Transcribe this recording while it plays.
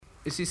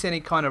Is this any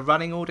kind of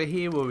running order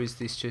here, or is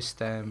this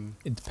just...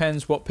 It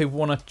depends what people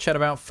want to chat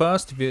about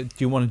first. Do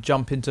you want to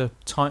jump into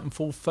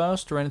Titanfall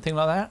first or anything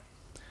like that?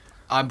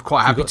 I'm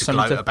quite happy to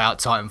gloat about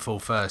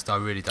Titanfall first. I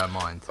really don't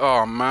mind.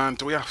 Oh, man,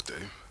 do we have to?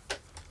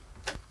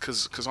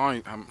 Because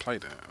I haven't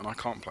played it, and I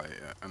can't play it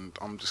yet, and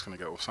I'm just going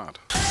to get all sad.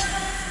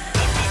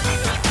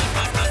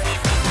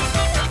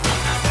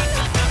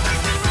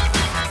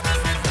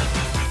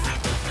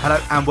 Hello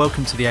and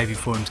welcome to the AV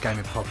Forums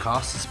Gaming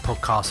Podcast. It's a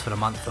podcast for the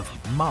month of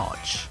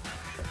March.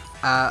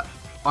 I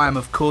am,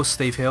 of course,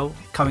 Steve Hill,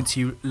 coming to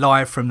you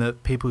live from the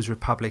People's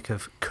Republic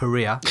of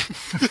Korea.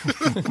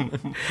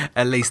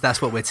 At least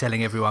that's what we're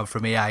telling everyone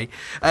from EA.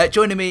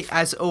 Joining me,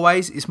 as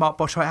always, is Mark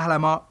Boschwright. Hello,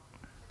 Mark.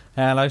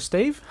 Hello,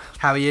 Steve.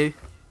 How are you?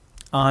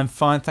 I'm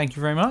fine, thank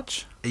you very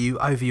much. Are you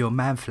over your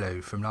man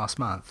flu from last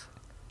month?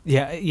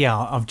 Yeah,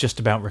 I've just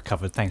about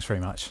recovered, thanks very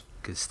much.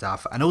 Good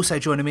stuff. And also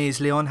joining me is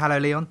Leon. Hello,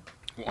 Leon.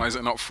 Why is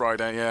it not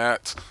Friday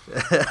yet?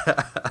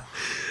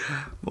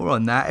 More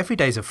on that. Every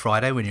day's a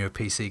Friday when you're a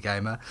PC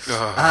gamer.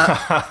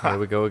 Here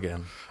we go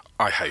again.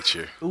 I hate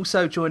you.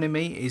 Also joining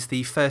me is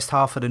the first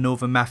half of the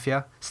Northern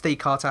Mafia, Steve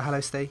Carter. Hello,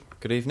 Steve.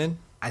 Good evening.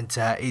 And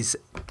is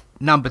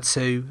number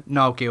 2,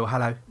 Niall Gill.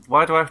 Hello.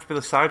 Why do I have to be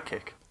the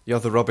sidekick? You're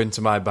the Robin to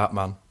my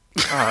Batman.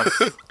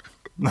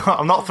 No,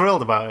 I'm not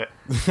thrilled about it.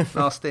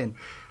 Last in.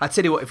 I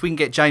tell you what, if we can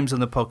get James on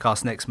the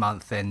podcast next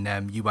month,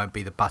 then you won't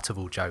be the butt of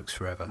all jokes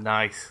forever.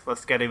 Nice.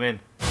 Let's get him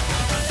in.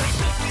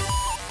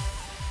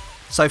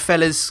 So,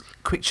 fellas,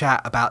 quick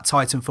chat about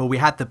Titanfall. We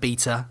had the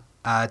beta.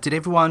 Did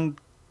everyone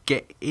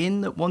get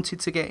in that wanted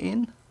to get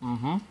in?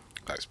 Mm-hmm.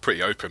 That was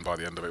pretty open by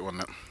the end of it,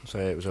 wasn't it? So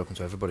it was open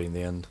to everybody in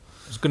the end.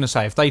 I was going to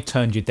say, if they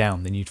turned you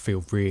down, then you'd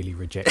feel really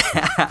rejected.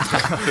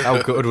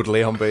 How good would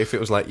Leon be if it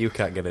was like, you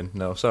can't get in?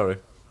 No, sorry.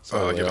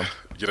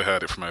 You'd have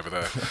heard it from over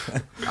there.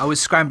 I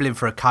was scrambling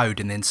for a code,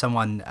 and then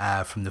someone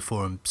from the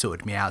forum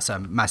sorted me out, so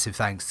massive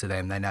thanks to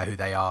them. They know who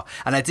they are.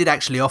 And I did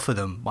actually offer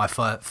them my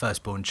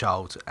firstborn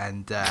child,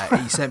 and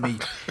he sent me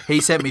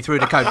through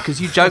the code, because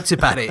you joked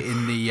about it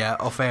in the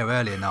off-air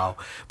earlier, Niall.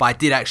 But I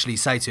did actually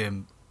say to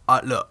him,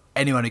 look,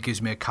 anyone who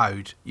gives me a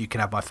code, you can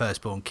have my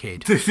firstborn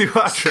kid. Did you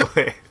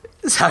actually?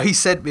 So he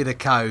sent me the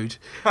code.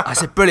 I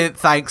said, brilliant,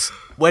 thanks.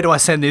 Where do I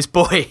send this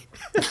boy?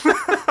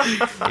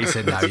 He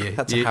said, no,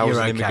 had to house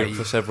an immigrant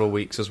for several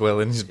weeks as well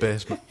in his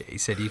basement. He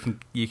said,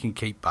 you can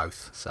keep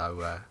both.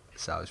 So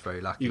I was very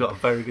lucky. You got a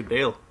very good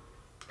deal.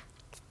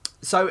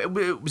 So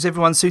was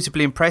everyone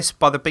suitably impressed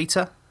by the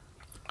beta?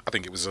 I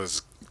think it was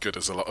as good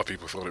as a lot of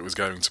people thought it was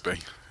going to be.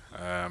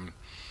 I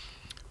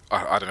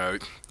don't know.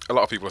 A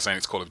lot of people are saying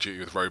it's Call of Duty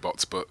with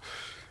robots, but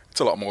it's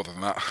a lot more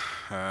than that.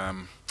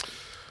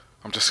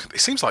 It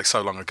seems like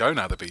so long ago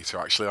now, the beta,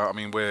 actually. I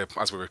mean,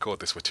 as we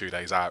record this, we're 2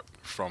 days out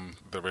from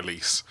the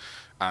release,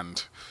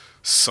 and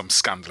some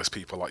scandalous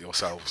people like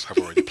yourselves have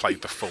already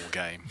played the full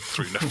game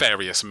through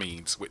nefarious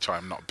means, which I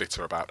am not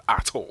bitter about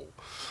at all.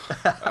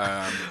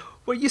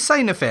 Well, you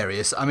say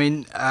nefarious. I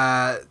mean,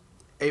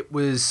 it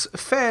was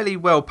fairly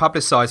well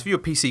publicised. If you're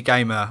a PC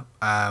gamer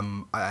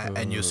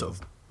and you're sort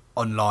of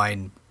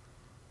online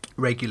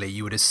regularly,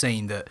 you would have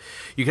seen that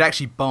you could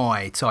actually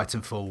buy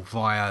Titanfall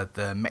via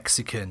the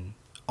Mexican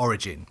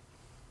origin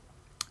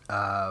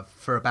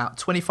for about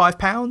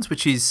 £25,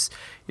 which is,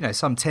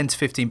 some £10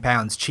 to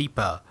 £15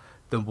 cheaper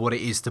than what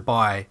it is to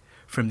buy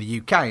from the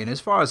UK. And as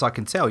far as I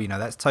can tell,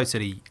 that's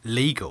totally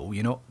legal.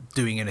 You're not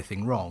doing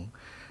anything wrong.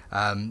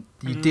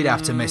 You did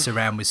have to mess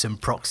around with some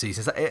proxies.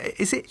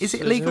 Is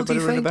it legal, do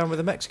you think? About with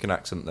a Mexican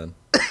accent then?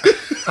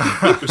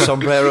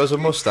 Sombreros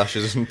and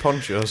moustaches and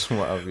ponchos and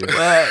what have you.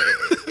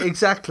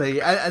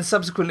 Exactly. And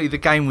subsequently, the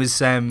game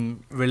was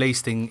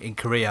released in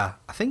Korea,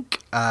 I think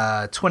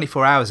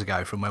 24 hours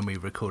ago from when we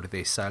recorded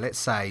this. So let's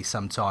say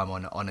sometime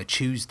on a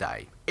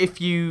Tuesday. If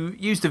you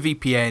used a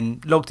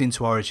VPN, logged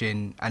into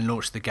Origin and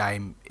launched the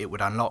game, it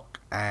would unlock.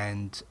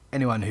 And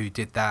anyone who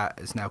did that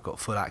has now got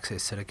full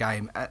access to the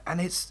game.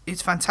 And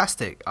it's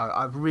fantastic.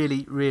 I've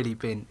really, really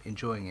been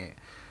enjoying it.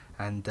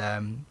 And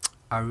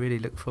I really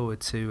look forward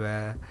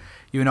to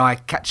you and I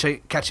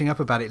catching up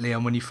about it,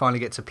 Leon, when you finally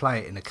get to play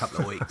it in a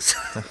couple of weeks.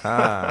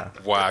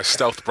 Wow,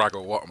 stealth brag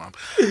or what, man?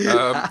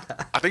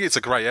 I think it's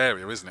a grey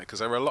area, isn't it? Because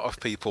there are a lot of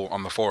people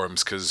on the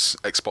forums, because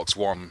Xbox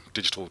One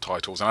digital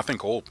titles, and I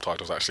think all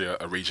titles actually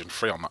are region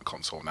free on that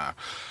console now.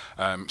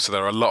 So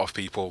there are a lot of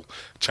people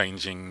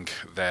changing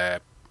their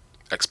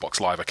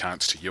Xbox Live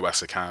accounts to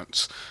US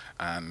accounts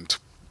and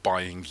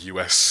buying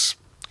US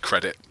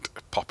credit,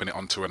 popping it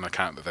onto an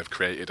account that they've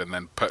created, and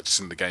then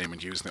purchasing the game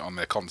and using it on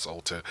their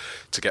console to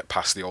get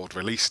past the old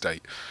release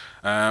date.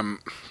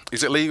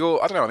 Is it legal?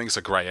 I don't know. I think it's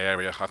a grey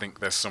area. I think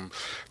there's some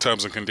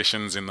terms and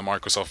conditions in the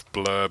Microsoft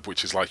blurb,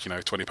 which is like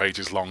 20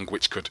 pages long,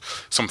 which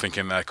something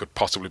in there could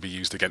possibly be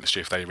used against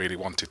you if they really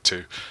wanted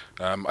to.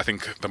 I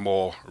think the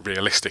more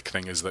realistic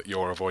thing is that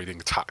you're avoiding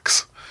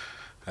tax,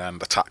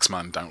 and the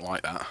taxman don't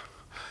like that.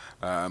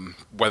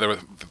 Whether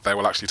they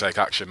will actually take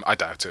action, I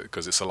doubt it,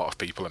 because it's a lot of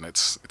people and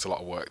it's a lot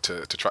of work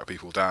to track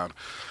people down.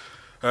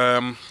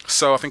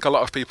 So I think a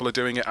lot of people are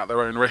doing it at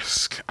their own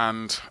risk,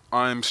 and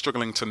I'm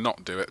struggling to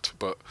not do it.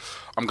 But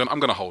I'm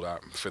gonna hold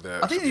out for the.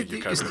 I think for the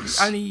UK it's release.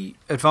 the only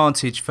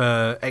advantage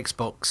for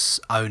Xbox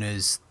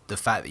owners the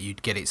fact that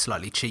you'd get it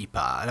slightly cheaper.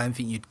 I don't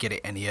think you'd get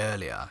it any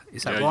earlier.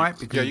 Is that right?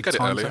 You get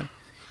it earlier.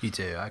 You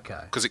do,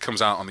 okay. Because it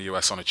comes out on the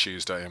US on a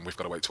Tuesday, and we've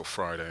got to wait till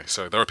Friday.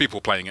 So there are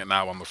people playing it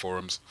now on the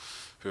forums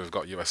who have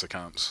got US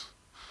accounts,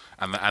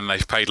 and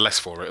they've paid less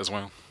for it as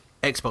well.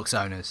 Xbox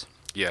owners.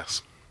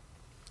 Yes.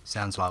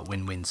 Sounds like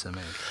win-win to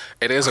me.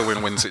 It is a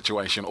win-win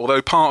situation.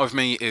 Although part of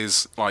me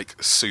is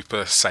like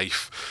super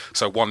safe.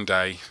 So one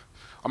day,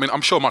 I mean,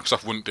 I'm sure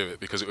Microsoft wouldn't do it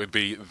because it would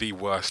be the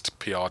worst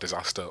PR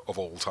disaster of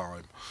all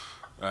time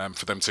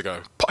for them to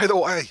go, by the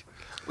way,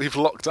 we've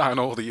locked down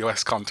all the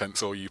US content,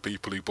 so all you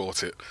people who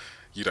bought it,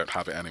 you don't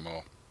have it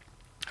anymore.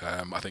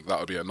 I think that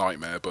would be a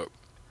nightmare, but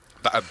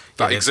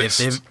that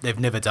exists. They've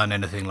never done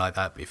anything like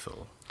that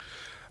before.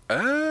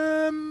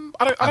 I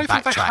don't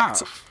think they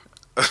have.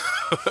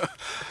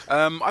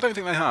 I don't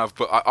think they have,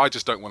 but I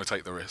just don't want to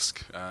take the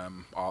risk.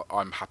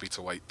 I'm happy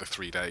to wait the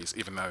 3 days,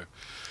 even though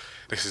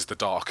this is the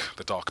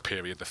dark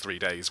period, the 3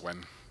 days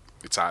when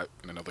it's out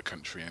in another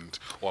country, and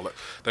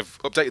they've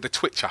updated the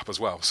Twitch app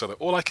as well, so that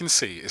all I can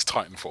see is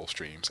Titanfall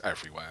streams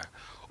everywhere.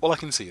 All I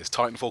can see is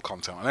Titanfall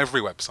content on every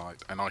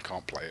website, and I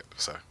can't play it.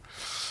 So,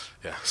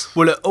 yes.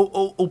 Well, look,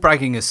 all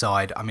bragging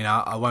aside, I mean,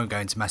 I won't go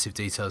into massive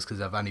details because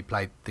I've only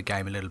played the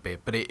game a little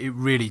bit, but it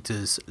really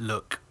does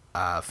look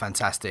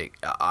fantastic.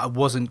 I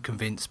wasn't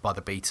convinced by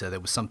the beta.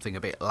 There was something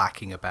a bit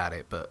lacking about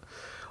it, but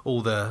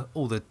all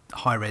the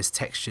high-res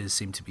textures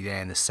seem to be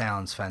there, and the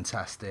sound's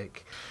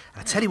fantastic.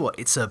 And I tell you what,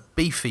 it's a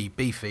beefy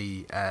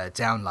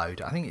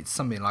download. I think it's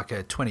something like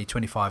a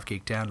 20-25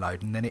 gig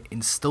download, and then it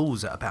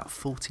installs at about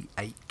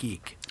 48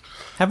 gig.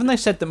 Haven't they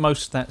said that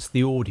most of that's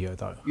the audio,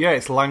 though? Yeah,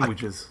 it's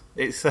languages.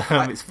 It's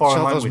foreign Those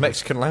languages.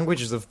 Mexican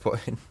languages they've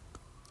put in.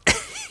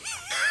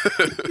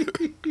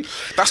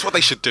 That's what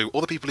they should do.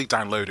 All the people who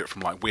download it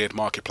from like weird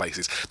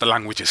marketplaces, the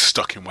language is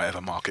stuck in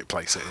whatever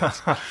marketplace it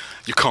is.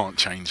 You can't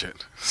change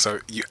it. So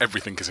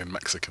everything is in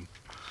Mexican.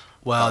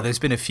 Well, there's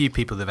been a few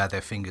people that have had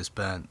their fingers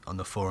burnt on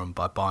the forum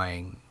by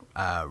buying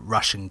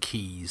Russian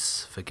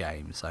keys for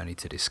games, only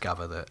to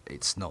discover that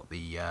it's not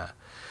the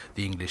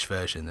English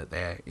version that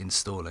they're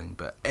installing.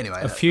 But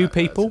anyway, a few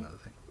people.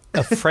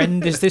 A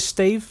friend, is this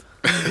Steve?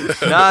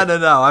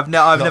 No. I've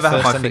never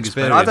had my fingers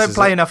burnt. I don't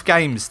play it? enough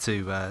games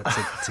to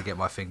get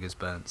my fingers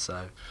burnt.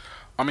 So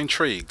I'm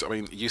intrigued. I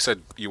mean, you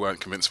said you weren't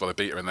convinced by the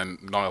beta, and then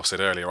Niall said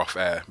earlier off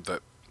air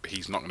that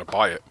he's not going to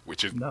buy it,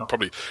 which is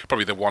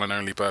probably the one and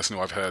only person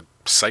who I've heard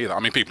say that.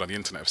 I mean, people on the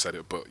internet have said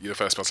it, but you're the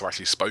first person I've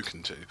actually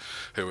spoken to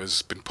who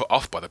has been put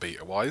off by the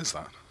beta. Why is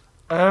that?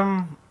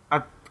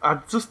 I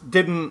just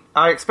didn't.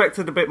 I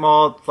expected a bit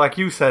more, like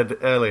you said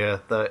earlier,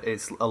 that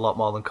it's a lot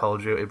more than Call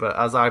of Duty. But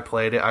as I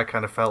played it, I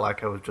kind of felt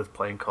like I was just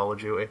playing Call of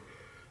Duty,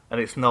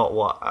 and it's not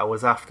what I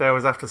was after. I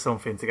was after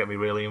something to get me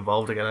really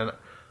involved again. And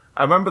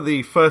I remember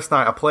the first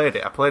night I played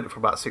it for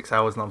about 6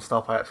 hours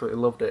non-stop. I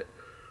absolutely loved it.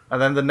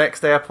 And then the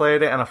next day I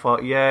played it, and I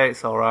thought, yeah,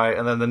 it's all right.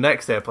 And then the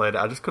next day I played it,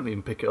 I just couldn't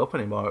even pick it up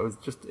anymore.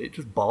 It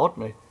just bored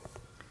me.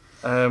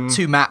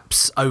 2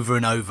 maps over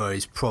and over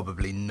is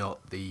probably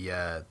not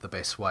the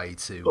best way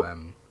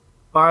to.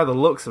 By the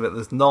looks of it,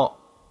 there's not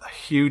a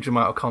huge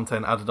amount of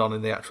content added on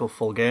in the actual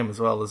full game as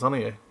well. There's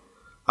only,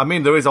 I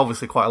mean, there is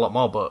obviously quite a lot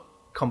more, but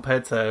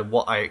compared to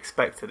what I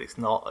expected, it's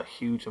not a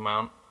huge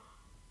amount.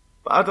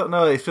 But I don't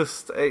know.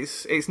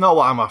 It's not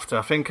what I'm after.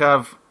 I think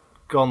I've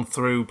gone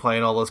through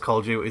playing all those Call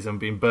of Duties and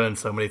been burned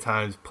so many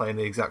times playing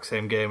the exact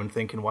same game and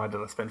thinking, why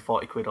did I spend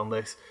 40 quid on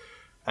this?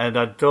 And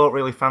I don't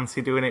really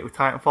fancy doing it with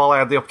Titanfall. I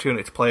had the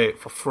opportunity to play it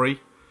for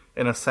free,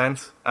 in a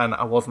sense, and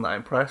I wasn't that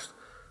impressed.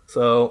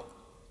 So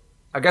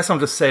I guess I'm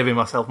just saving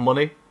myself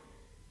money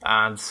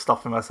and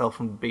stopping myself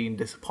from being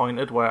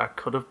disappointed where I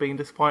could have been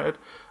disappointed.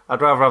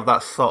 I'd rather have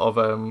that sort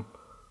of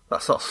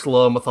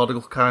slow,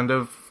 methodical kind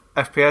of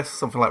FPS,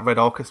 something like Red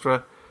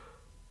Orchestra.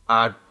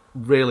 I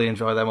really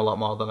enjoy them a lot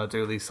more than I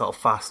do these sort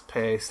of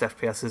fast-paced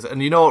FPSs.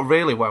 And you know what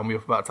really wound me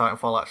up about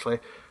Titanfall, actually?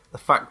 The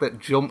fact that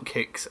jump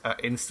kicks are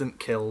instant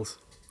kills.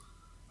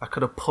 I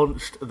could have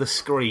punched the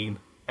screen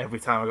every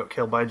time I got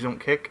killed by a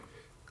jump kick.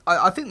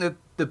 I think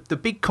the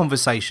big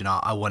conversation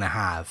I want to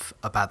have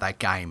about that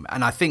game,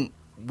 and I think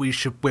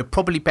we're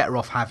probably better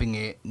off having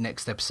it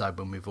next episode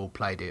when we've all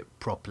played it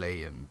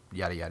properly and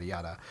yada yada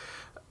yada.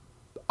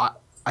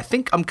 I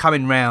think I'm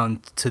coming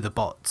round to the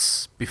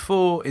bots.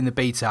 Before in the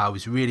beta I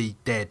was really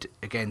dead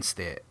against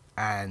it,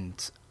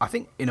 and I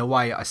think in a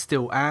way I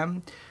still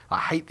am. I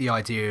hate the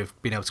idea of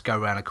being able to go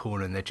around a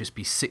corner and there'd just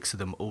be 6 of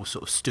them all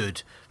sort of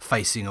stood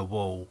facing a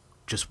wall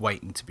just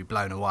waiting to be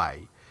blown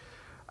away.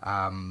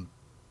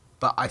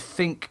 But I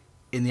think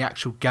in the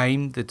actual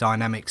game, the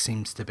dynamic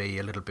seems to be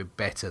a little bit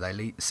better.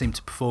 They seem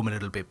to perform a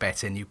little bit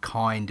better, and you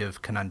kind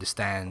of can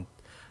understand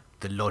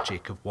the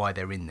logic of why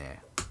they're in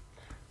there.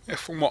 Yeah,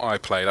 from what I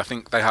played, I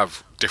think they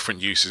have different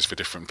uses for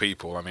different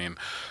people. I mean,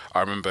 I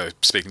remember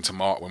speaking to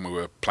Mark when we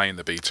were playing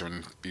the beta,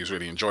 and he was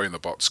really enjoying the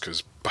bots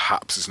because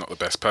perhaps he's not the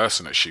best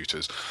person at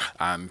shooters,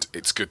 and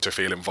it's good to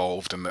feel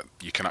involved and that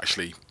you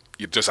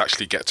just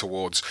actually get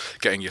towards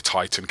getting your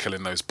Titan,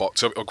 killing those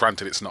bots. Or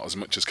granted, it's not as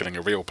much as killing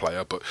a real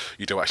player, but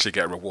you do actually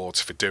get rewards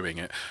for doing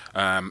it.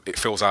 It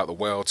fills out the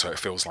world, so it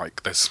feels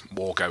like there's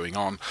more going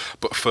on.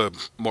 But for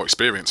more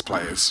experienced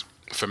players,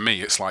 for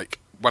me, it's like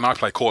when I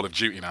play Call of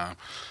Duty now,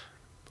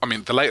 I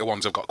mean, the later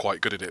ones have got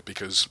quite good at it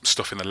because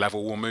stuff in the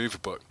level will move,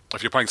 but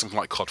if you're playing something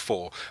like COD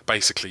 4,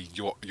 basically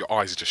your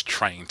eyes are just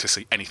trained to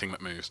see anything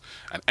that moves,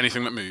 and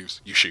anything that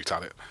moves, you shoot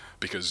at it,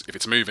 because if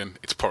it's moving,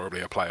 it's probably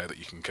a player that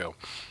you can kill.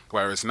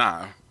 Whereas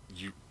now,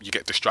 you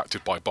get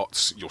distracted by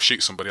bots, you'll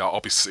shoot somebody, I'll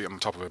obviously on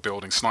top of a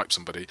building, snipe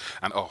somebody,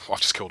 and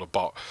I've just killed a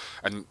bot.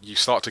 And you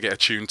start to get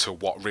attuned to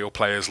what real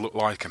players look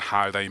like and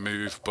how they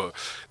move, but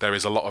there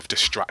is a lot of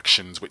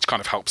distractions, which kind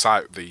of helps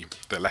out the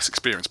less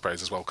experienced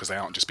players as well, because they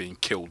aren't just being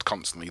killed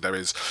constantly. There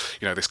is,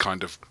 this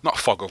kind of, not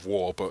fog of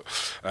war, but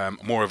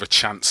more of a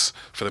chance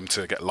for them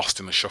to get lost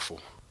in the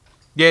shuffle.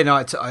 Yeah, no,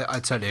 I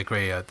totally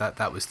agree.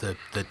 That was the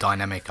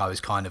dynamic I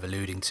was kind of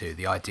alluding to,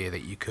 the idea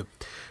that you could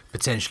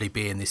potentially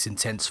be in this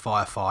intense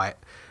firefight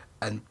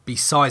and be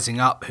sizing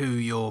up who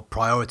your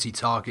priority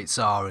targets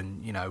are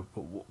and,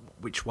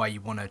 which way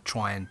you want to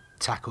try and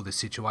tackle the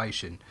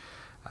situation.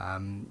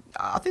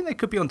 I think they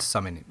could be onto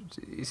something.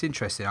 It's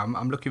interesting.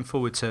 I'm looking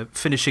forward to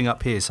finishing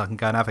up here so I can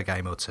go and have a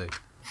game or two.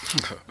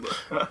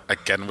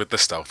 Again with the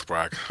stealth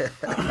brag.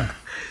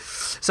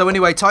 So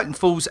anyway,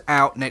 Titanfall's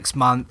out next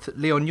month.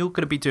 Leon, you're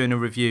going to be doing a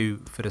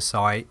review for the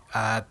site.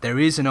 There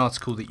is an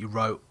article that you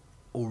wrote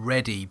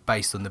already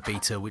based on the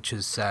beta, which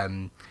has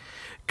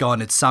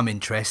garnered some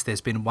interest.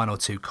 There's been 1 or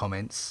 2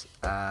 comments.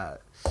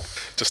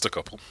 Just a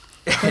couple.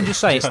 Did you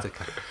say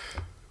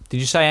Did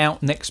you say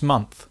out next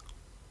month?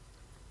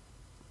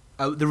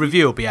 Oh, the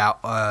review will be out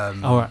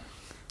right.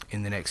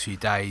 in the next few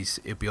days.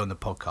 It'll be on the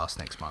podcast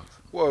next month.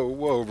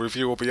 Whoa,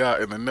 review will be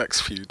out in the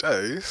next few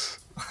days.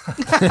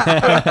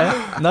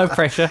 No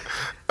pressure.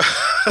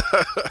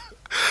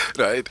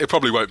 No, it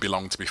probably won't be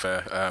long, to be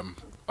fair.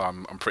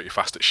 I'm pretty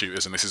fast at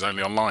shooters, and this is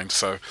only online,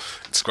 so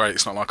it's great.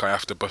 It's not like I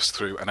have to bust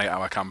through an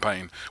 8-hour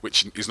campaign,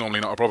 which is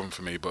normally not a problem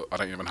for me, but I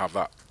don't even have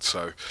that,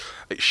 so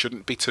it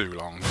shouldn't be too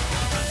long.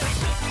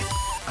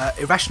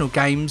 Irrational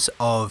Games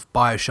of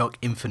BioShock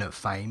Infinite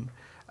fame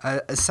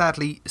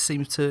sadly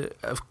seems to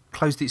have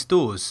closed its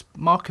doors.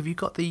 Mark, have you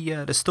got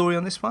the story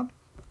on this one?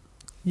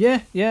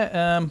 Yeah.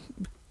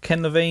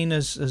 Ken Levine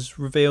has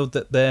revealed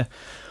that they're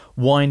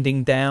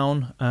winding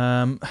down.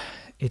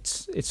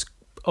 It's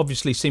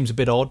obviously seems a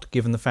bit odd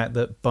given the fact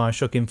that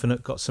BioShock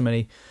Infinite got so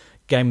many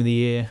Game of the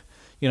Year,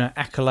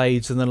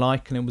 accolades and the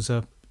like, and it was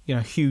a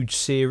huge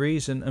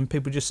series, and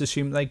people just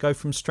assume they go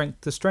from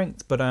strength to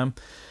strength. But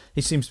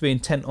he seems to be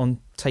intent on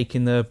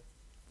taking a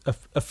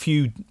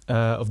few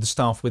of the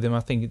staff with him.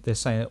 I think they're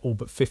saying all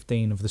but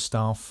 15 of the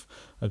staff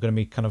are going to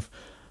be kind of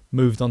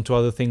moved on to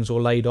other things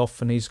or laid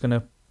off, and he's going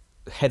to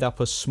head up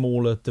a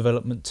smaller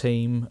development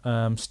team,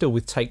 still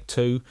with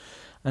Take-Two,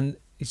 and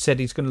he said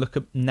he's going to look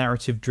at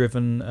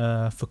narrative-driven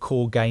for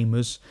core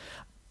gamers.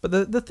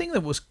 But the thing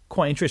that was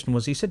quite interesting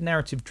was he said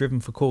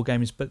narrative-driven for core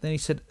gamers, but then he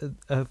said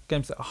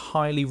games that are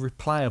highly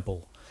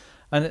replayable,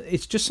 and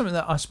it's just something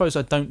that I suppose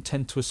I don't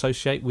tend to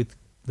associate with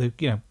the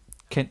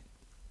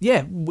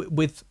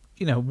with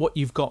what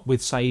you've got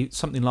with, say,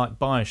 something like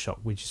BioShock,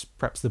 which is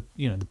perhaps the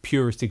the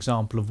purest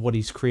example of what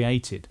he's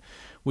created,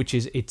 which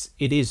is it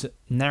is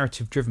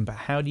narrative driven, but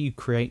how do you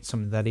create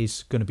something that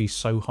is going to be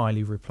so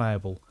highly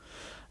replayable?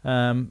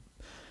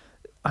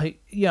 I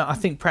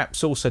think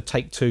perhaps also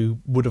Take-Two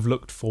would have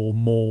looked for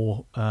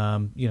more,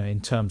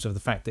 in terms of the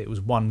fact that it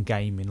was one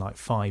game in like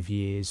 5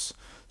 years.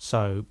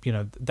 So,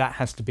 that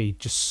has to be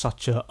just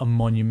such a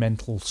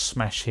monumental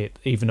smash hit,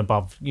 even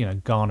above,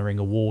 garnering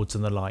awards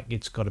and the like.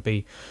 It's got to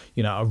be,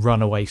 a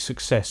runaway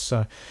success.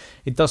 So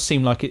it does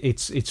seem like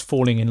it's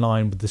falling in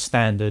line with the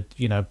standard,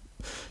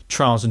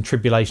 trials and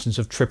tribulations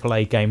of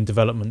AAA game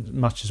development,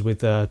 much as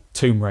with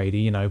Tomb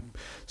Raider,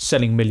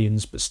 selling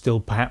millions but still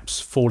perhaps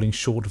falling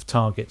short of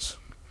targets.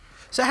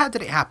 So how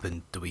did it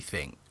happen, do we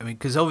think? I mean,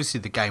 because obviously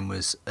the game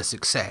was a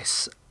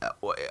success.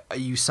 Are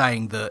you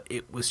saying that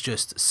it was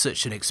just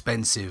such an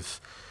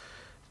expensive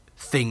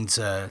thing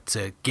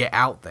to get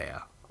out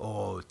there?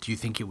 Or do you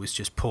think it was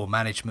just poor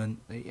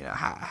management?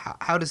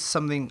 How does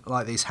something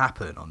like this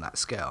happen on that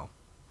scale?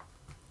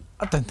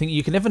 I don't think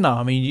you can ever know.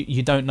 I mean,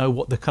 you don't know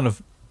what the kind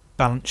of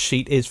balance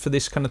sheet is for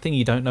this kind of thing.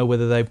 You don't know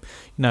whether they've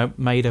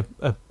made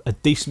a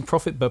decent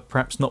profit, but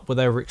perhaps not what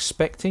they were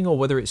expecting, or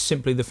whether it's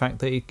simply the fact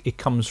that it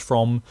comes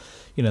from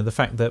the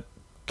fact that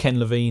Ken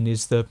Levine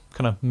is the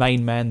kind of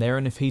main man there,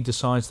 and if he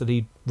decides that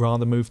he'd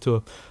rather move to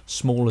a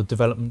smaller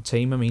development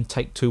team, I mean,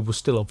 Take-Two will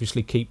still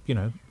obviously keep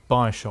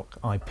BioShock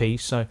IP,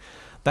 so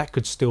that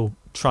could still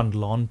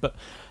trundle on. But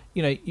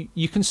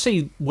you can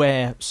see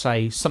where,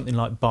 say, something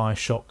like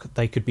BioShock,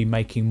 they could be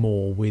making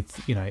more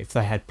with, if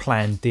they had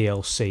planned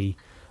DLC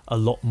a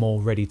lot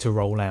more ready to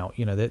roll out.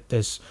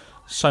 There's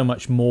so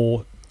much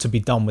more to be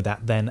done with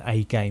that than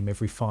a game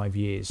every 5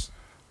 years.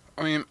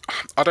 I mean,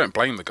 I don't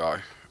blame the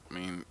guy. I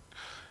mean,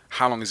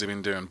 how long has he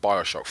been doing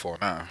BioShock for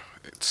now?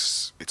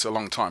 It's a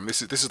long time.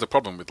 This is the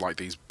problem with like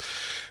these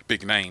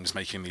big names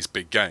making these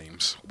big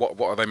games. What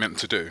are they meant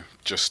to do?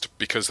 Just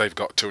because they've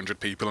got 200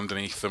 people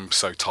underneath them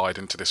so tied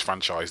into this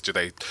franchise, do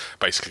they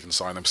basically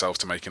consign themselves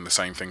to making the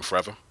same thing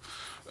forever?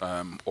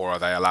 Or are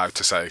they allowed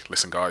to say,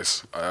 listen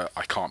guys,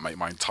 I can't make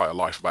my entire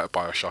life about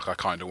BioShock, I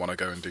kind of want to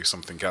go and do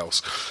something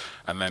else.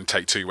 And then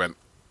Take-Two went,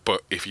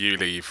 but if you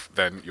leave,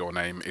 then your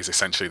name is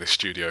essentially the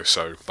studio,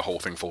 so the whole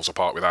thing falls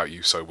apart without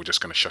you, so we're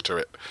just going to shutter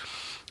it.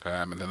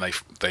 And then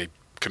they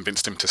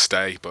convinced him to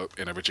stay, but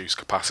in a reduced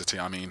capacity.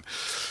 I mean,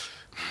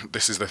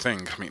 this is the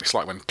thing. I mean, it's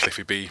like when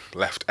Cliffy B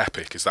left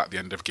Epic. Is that the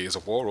end of Gears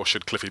of War, or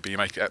should Cliffy B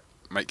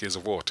make Gears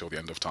of War till the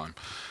end of time?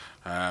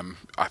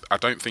 I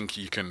don't think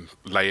you can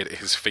lay it at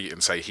his feet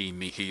and say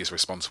he is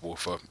responsible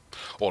for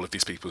all of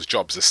these people's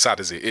jobs. As sad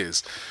as it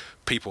is,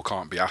 people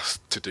can't be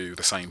asked to do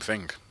the same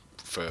thing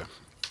for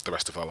the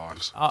rest of our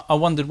lives. I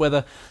wondered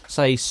whether,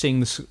 say,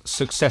 seeing the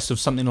success of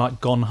something like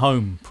Gone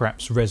Home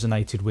perhaps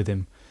resonated with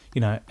him.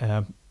 You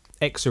know,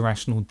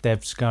 ex-Irrational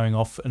devs going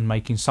off and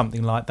making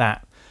something like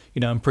that,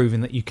 you know, and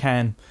proving that you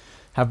can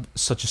have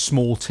such a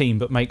small team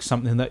but make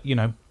something that, you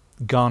know,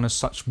 garners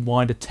such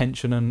wide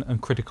attention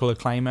and critical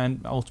acclaim,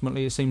 and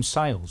ultimately it seems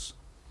sales.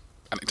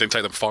 And it didn't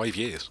take them 5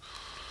 years.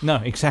 No,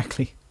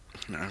 exactly.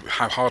 You know,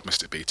 how hard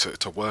must it be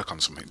to work on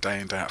something day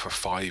in, day out for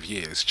 5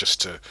 years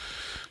just to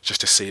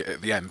see it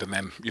at the end, and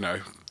then, you know,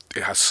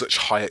 it has such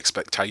high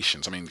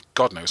expectations. I mean,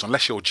 God knows,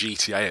 unless you're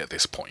GTA at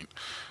this point,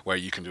 where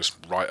you can just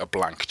write a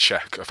blank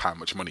check of how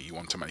much money you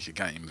want to make a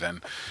game,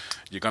 then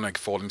you're going to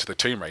fall into the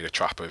Tomb Raider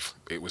trap of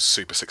it was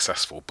super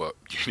successful, but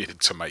you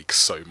needed to make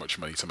so much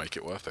money to make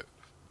it worth it.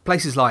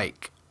 Places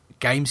like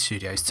game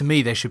studios, to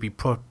me, they should be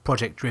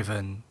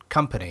project-driven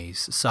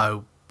companies.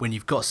 So when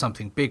you've got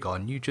something big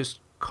on, you just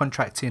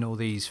contract in all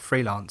these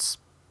freelance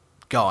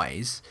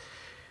guys,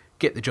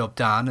 get the job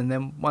done, and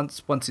then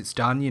once it's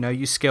done, you know,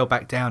 you scale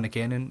back down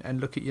again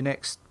and look at your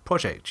next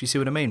project. You see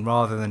what I mean?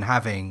 Rather than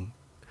having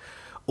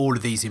all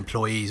of these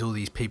employees, all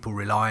these people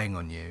relying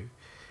on you.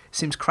 It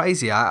seems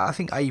crazy. I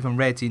think I even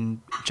read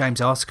in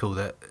James' article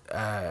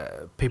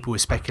that people were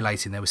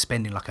speculating they were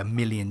spending like $1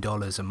 million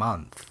a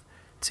month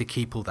to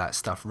keep all that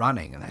stuff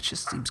running, and that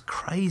just seems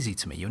crazy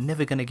to me. You're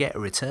never going to get a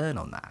return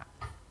on that.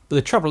 But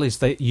the trouble is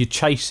that you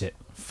chase it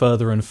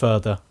further and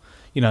further.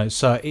 You know,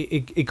 so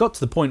it got to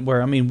the point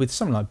where, I mean, with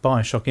something like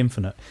BioShock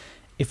Infinite,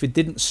 if it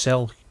didn't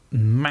sell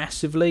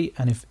massively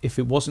and if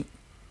it wasn't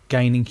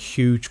gaining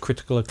huge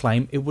critical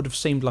acclaim, it would have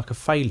seemed like a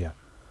failure.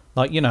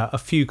 Like, you know, a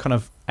few kind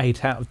of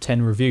 8 out of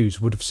 10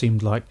 reviews would have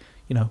seemed like,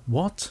 you know,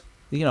 what?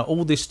 You know,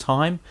 all this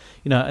time?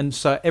 You know, and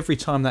so every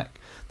time that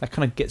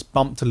kind of gets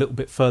bumped a little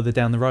bit further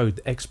down the road,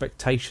 the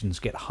expectations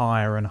get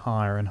higher and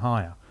higher and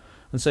higher.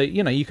 And so,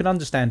 you know, you can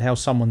understand how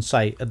someone,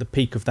 say, at the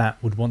peak of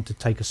that would want to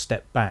take a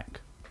step back.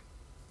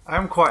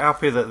 I'm quite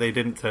happy that they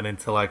didn't turn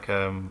into like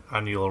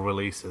annual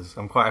releases.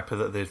 I'm quite happy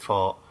that they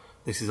thought,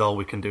 this is all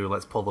we can do,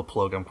 let's pull the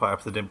plug. I'm quite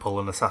happy they didn't pull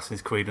an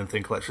Assassin's Creed and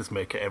think, let's just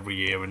make it every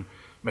year and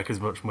make as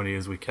much money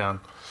as we can.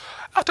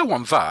 I don't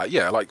want that,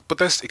 yeah, like, but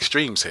there's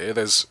extremes here.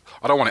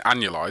 I don't want it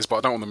annualised, but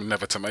I don't want them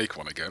never to make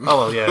one again. Oh,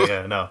 well,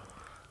 yeah, no.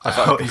 I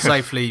can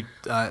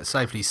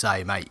safely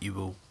say, mate, you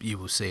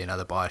will see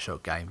another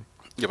BioShock game.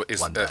 Yeah, but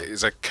is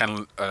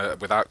a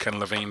without Ken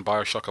Levine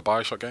BioShock a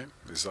BioShock game?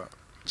 Is that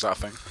a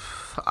thing?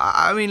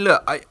 I mean,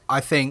 look, I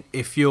think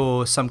if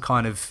you're some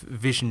kind of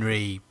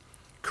visionary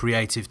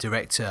creative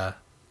director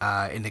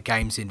in the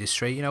games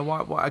industry, you know,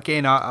 why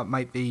again, I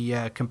make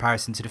the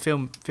comparison to the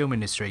film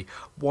industry.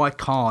 Why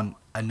can't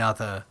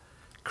another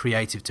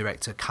creative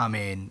director come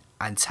in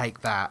and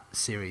take that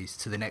series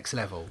to the next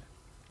level?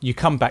 You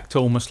come back to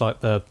almost like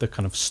the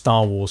kind of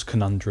Star Wars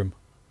conundrum.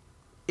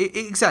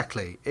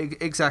 Exactly.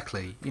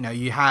 You know,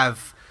 you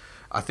have,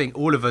 I think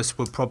all of us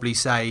would probably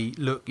say,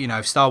 look, you know,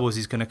 if Star Wars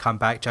is going to come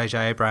back,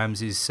 J.J.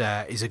 Abrams is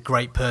a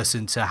great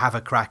person to have a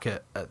crack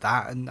at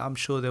that, and I'm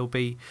sure there'll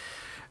be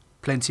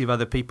plenty of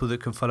other people that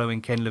can follow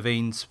in Ken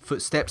Levine's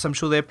footsteps. I'm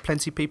sure there are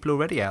plenty of people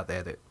already out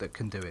there that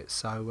can do it.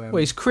 So, well,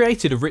 he's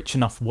created a rich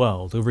enough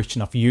world, a rich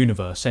enough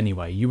universe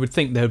anyway. You would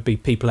think there would be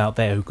people out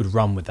there who could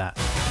run with that.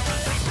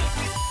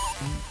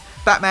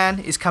 Batman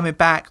is coming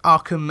back,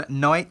 Arkham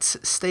Knight.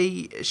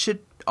 Steve, should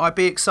I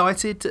be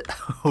excited,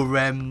 or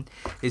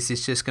is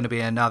this just going to be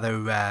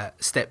another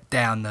step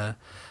down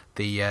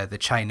the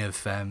chain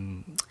of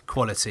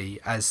quality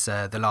as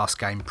the last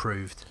game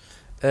proved?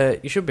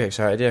 You should be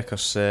excited, yeah,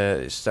 because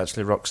it's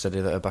actually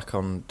Rocksteady that are back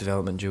on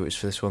development duties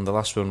for this one. The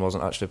last one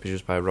wasn't actually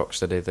produced by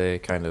Rocksteady. They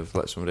kind of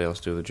let somebody else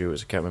do the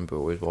duties. I can't remember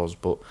who it was,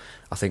 but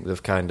I think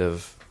they've kind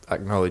of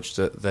acknowledged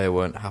that they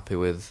weren't happy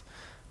with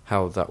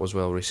how that was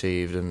well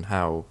received and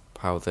how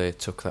they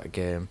took that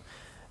game.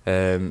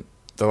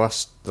 The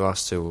last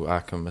two,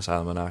 Arkham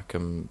Asylum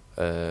and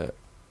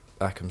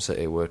Arkham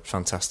City, were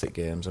fantastic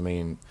games. I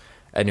mean,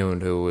 anyone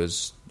who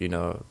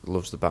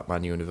loves the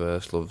Batman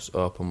universe, loves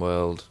open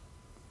world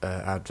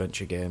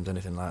adventure games,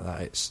 anything like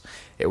that,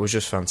 it was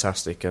just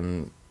fantastic.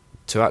 And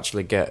to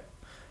actually get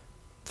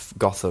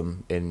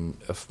Gotham in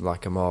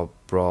like a more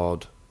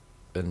broad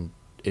and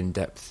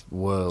in-depth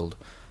world,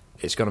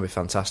 it's going to be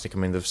fantastic. I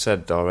mean, they've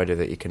said already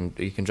that you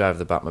can drive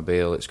the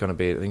Batmobile. It's going to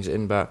be, I think, it's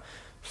in about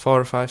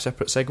 4 or 5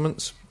 separate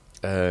segments.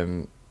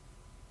 Open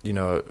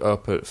 4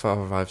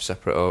 or 5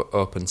 separate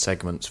open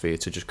segments for you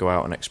to just go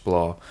out and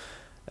explore.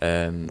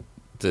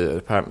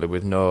 Apparently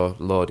with no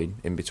loading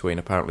in between.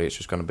 Apparently it's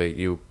just going to be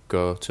you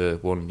go to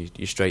one,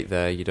 you're straight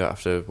there. You don't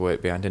have to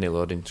wait behind any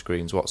loading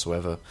screens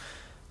whatsoever.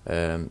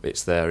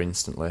 It's there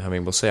instantly. I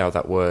mean, we'll see how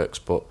that works,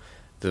 but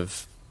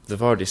they've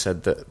already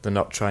said that they're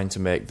not trying to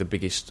make the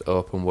biggest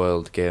open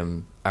world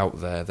game out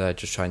there. They're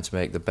just trying to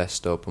make the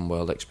best open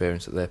world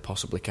experience that they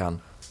possibly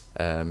can.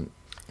 And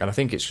I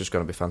think it's just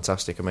going to be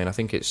fantastic. I mean, I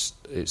think it's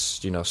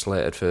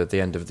slated for the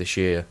end of this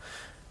year.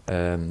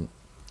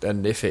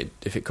 And if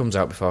it comes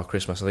out before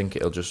Christmas, I think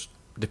it'll just,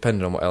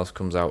 depending on what else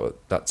comes out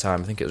at that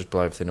time, I think it'll just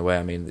blow everything away.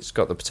 I mean, it's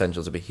got the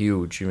potential to be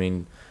huge. I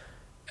mean,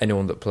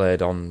 anyone that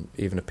played on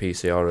even a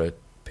PC or a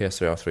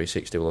PS3 or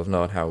 360 will have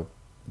known how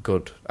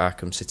good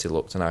Arkham City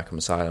looked and Arkham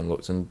Asylum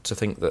looked, and to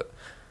think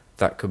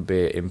that could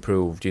be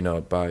improved,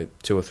 by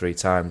 2 or 3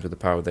 times with the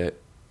power of the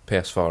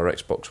PS4 or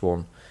Xbox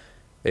One,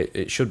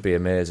 it should be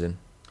amazing.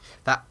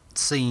 That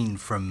scene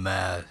from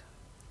I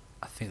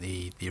think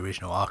the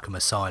original Arkham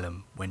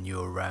Asylum, when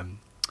you're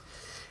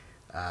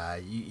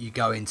you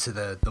go into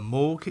the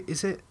morgue,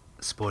 is it?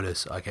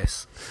 Spoilers, I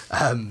guess.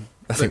 I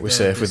think we're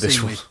safe with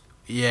this one.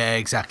 Yeah,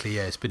 exactly.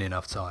 Yeah, it's been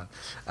enough time.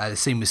 The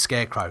scene with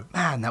Scarecrow,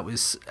 man,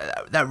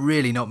 that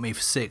really knocked me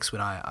for 6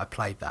 when I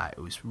played that.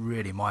 It was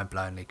really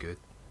mind-blowingly good.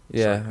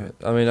 Yeah, so good.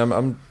 I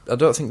mean, I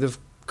don't think they've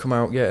come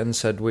out yet and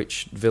said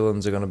which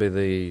villains are going to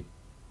be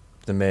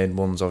the main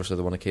ones. Obviously,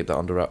 they want to keep that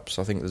under wraps.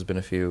 I think there's been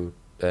a few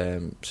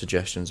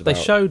suggestions about.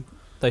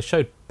 They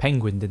showed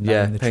Penguin, didn't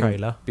they, in the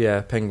trailer?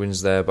 Yeah,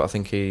 Penguin's there, but I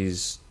think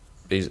he's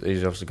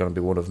obviously going to be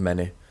one of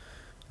many.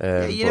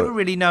 You never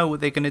really know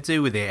what they're going to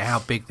do with it, how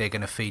big they're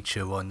going to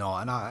feature or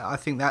not, and I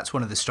think that's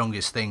one of the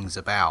strongest things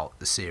about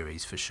the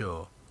series for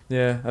sure.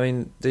 Yeah, I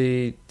mean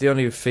the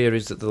only fear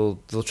is that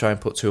they'll try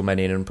and put too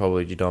many in and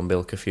probably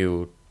milk a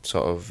few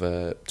sort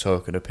of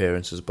token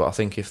appearances. But I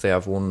think if they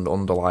have one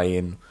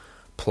underlying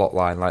plot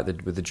line like they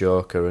did with the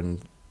Joker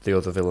and the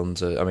other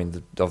villains,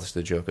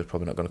 obviously the Joker's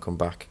probably not going to come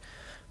back,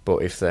 but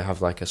if they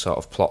have like a sort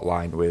of plot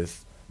line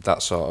with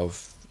that sort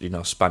of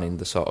spanning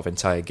the sort of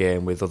entire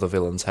game with other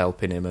villains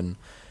helping him and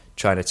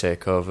trying to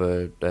take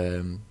over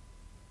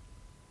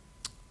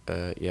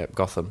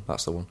Gotham,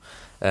 that's the one.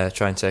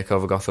 Try and take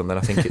over Gotham, then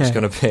I think it's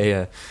going to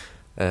be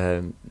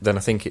then I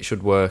think it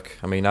should work.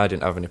 I mean, I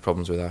didn't have any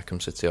problems with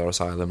Arkham City or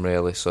Asylum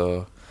really,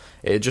 so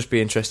it'd just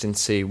be interesting to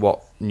see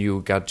what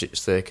new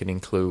gadgets they can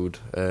include.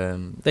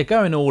 They're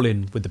going all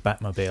in with the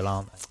Batmobile,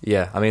 aren't they?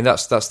 Yeah, I mean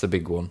that's the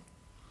big one.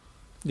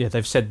 Yeah,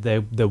 they've said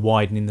they're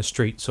widening the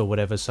streets or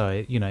whatever, so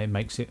it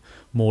makes it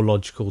more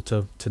logical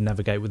to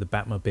navigate with the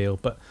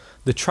Batmobile. But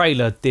the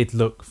trailer did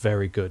look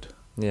very good.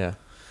 Yeah.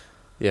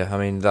 I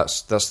mean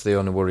that's the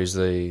only worry is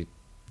the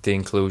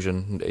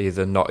inclusion,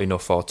 either not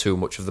enough or too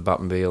much of the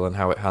Batmobile and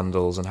how it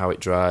handles and how it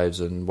drives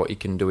and what you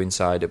can do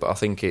inside it. But I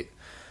think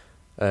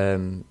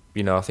I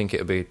think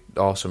it'd be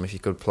awesome if you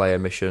could play a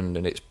mission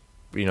and it's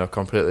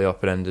completely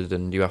open ended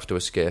and you have to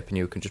escape and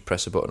you can just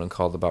press a button and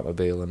call the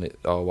Batmobile and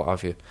or what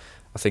have you.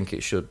 I think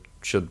it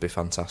should be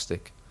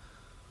fantastic.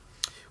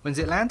 When's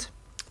it land?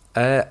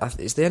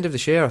 It's the end of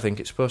this year. I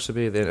think it's supposed to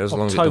be as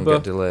long as it doesn't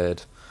get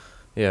delayed.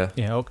 Yeah,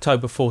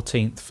 October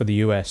 14th for the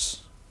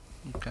US.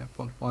 Okay,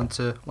 one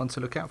to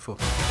look out for.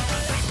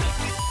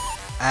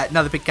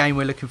 Another big game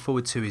we're looking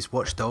forward to is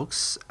Watch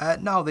Dogs.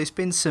 Now, there's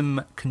been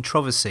some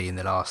controversy in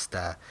the last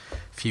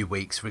few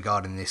weeks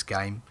regarding this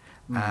game.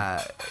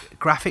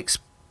 Graphics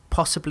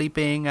possibly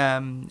being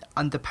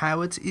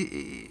underpowered.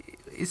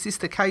 Is this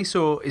the case,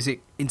 or is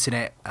it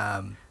internet?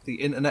 The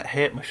internet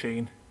hate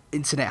machine.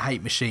 Internet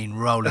hate machine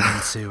rolling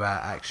into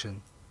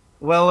action.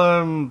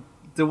 Well,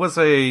 there was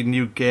a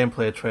new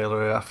gameplay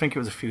trailer. I think it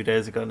was a few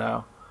days ago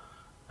now,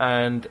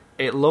 and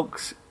it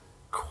looks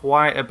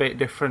quite a bit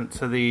different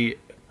to the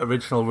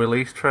original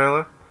release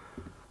trailer.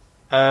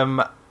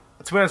 To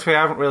be honest with you,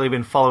 I haven't really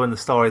been following the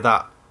story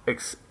that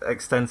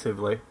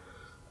extensively.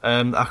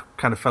 I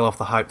kind of fell off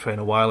the hype train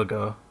a while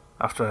ago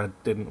after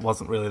I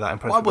wasn't really that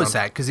impressed. Why was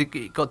that? Because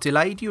it got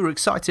delayed? You were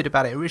excited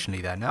about it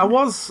originally, though, no? I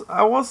was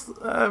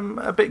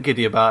a bit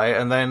giddy about it,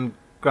 and then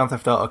Grand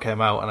Theft Auto came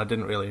out, and I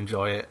didn't really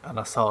enjoy it, and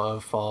I sort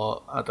of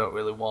thought, I don't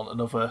really want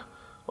another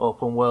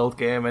open world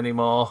game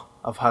anymore.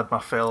 I've had my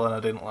fill, and I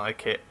didn't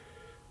like it.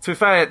 To be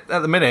fair, at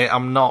the minute,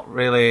 I'm not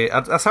really...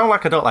 I sound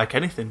like I don't like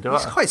anything, do I?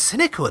 It's quite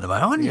cynical at the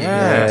moment, aren't you?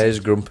 Yeah, he's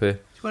grumpy. Do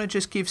you want to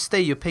just give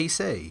Steve your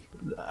PC?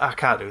 I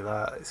can't do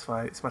that. It's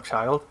my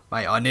child.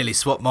 Mate, I nearly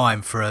swapped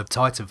mine for a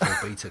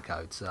Titanfall beta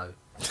code, so...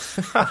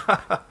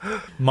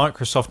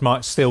 Microsoft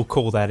might still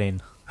call that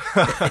in.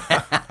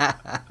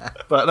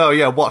 But no,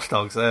 yeah, Watch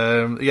Dogs.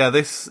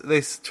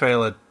 This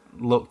trailer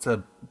looked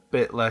a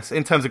bit less...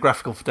 In terms of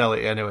graphical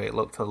fidelity, anyway, it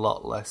looked a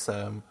lot less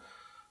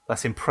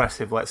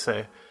impressive, let's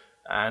say.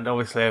 And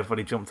obviously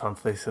everybody jumped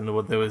onto this, and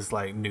there was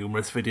like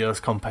numerous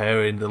videos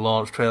comparing the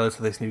launch trailer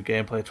to this new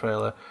gameplay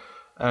trailer.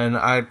 And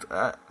I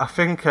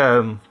think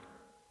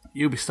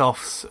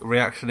Ubisoft's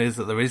reaction is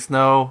that there is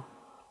no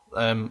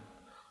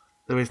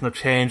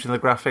change in the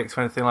graphics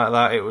or anything like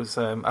that. It was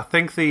I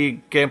think the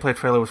gameplay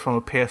trailer was from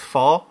a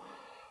PS4,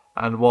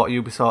 and what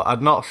Ubisoft,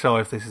 I'm not sure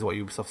if this is what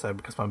Ubisoft said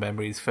because my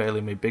memory is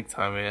failing me big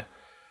time here,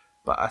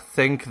 but I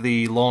think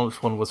the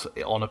launch one was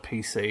on a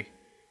PC.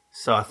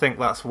 So I think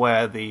that's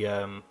where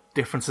the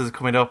differences are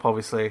coming up.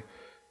 Obviously,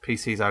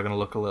 PCs are going to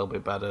look a little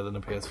bit better than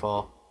a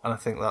PS4, and I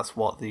think that's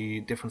what the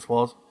difference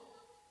was.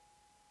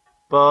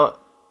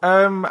 But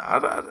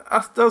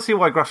I don't see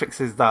why graphics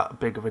is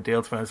that big of a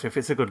deal, to be honest. If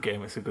it's a good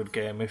game, it's a good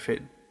game. If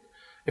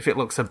it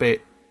looks a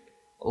bit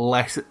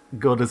less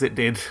good as it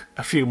did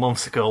a few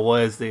months ago,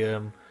 where's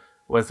the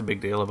big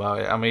deal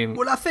about it? I mean,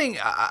 well, I think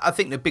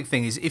the big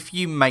thing is if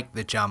you make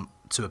the jump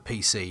to a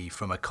PC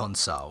from a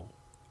console,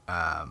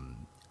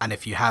 and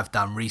if you have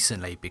done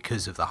recently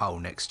because of the whole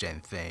next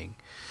gen thing,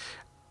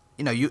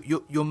 you know,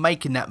 you're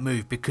making that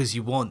move because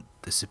you want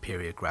the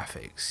superior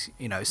graphics.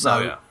 You know,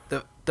 so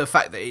the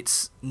fact that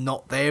it's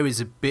not there is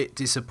a bit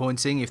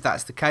disappointing if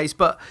that's the case.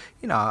 But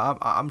you know,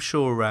 I'm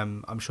sure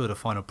the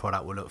final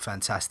product will look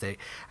fantastic.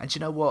 And you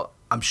know what?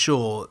 I'm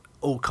sure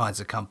all kinds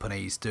of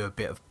companies do a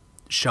bit of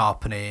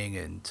sharpening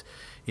and,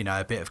 you know,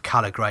 a bit of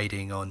colour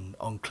grading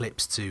on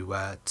clips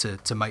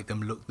to make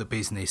them look the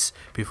business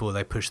before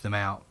they push them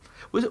out.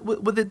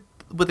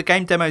 Were the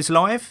game demos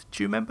live?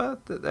 Do you remember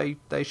that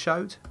they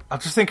showed? I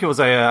just think it was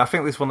I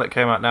think this one that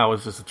came out now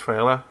was just a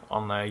trailer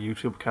on their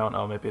YouTube account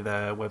or maybe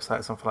their website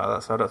or something like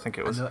that. So I don't think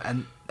it was.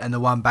 And the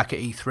one back at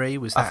E3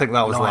 was. I think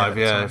that was live.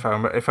 Yeah, if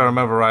I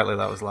remember rightly,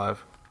 that was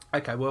live.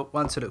 Okay, well,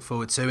 one to look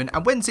forward to.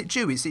 And when's it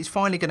due? It's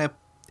finally going to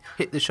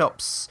hit the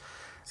shops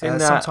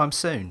sometime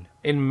soon.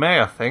 In May,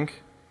 I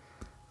think.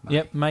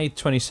 Yep, May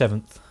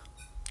 27th.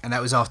 And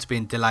that was after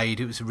being delayed.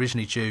 It was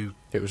originally due.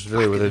 It was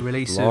really with the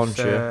release launch,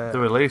 the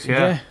release,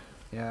 yeah.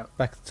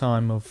 Back at the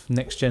time of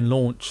next gen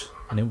launch,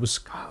 and it was,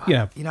 you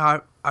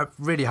know. I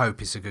really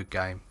hope it's a good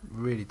game.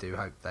 Really do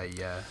hope they.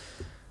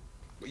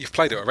 You've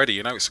played it already.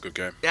 You know it's a good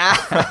game. Yeah.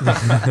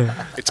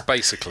 It's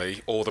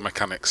basically all the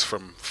mechanics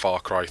from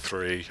Far Cry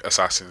 3,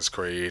 Assassin's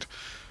Creed.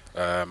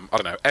 I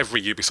don't know,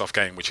 every Ubisoft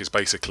game, which is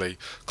basically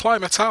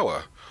climb a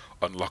tower,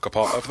 unlock a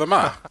part of the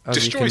map, As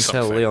destroy you can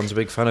something. tell, Leon's a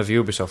big fan of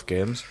Ubisoft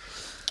games.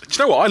 Do you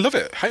know what? I love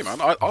it. Hey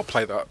man, I'll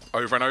play that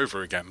over and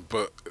over again.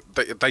 But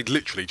they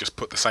literally just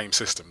put the same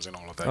systems in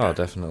all of their games.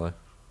 Definitely.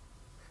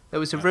 There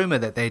was a rumour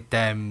that they'd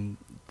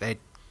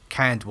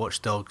canned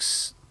Watch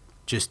Dogs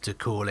just to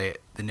call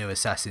it the new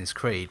Assassin's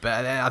Creed,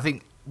 but I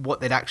think what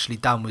they'd actually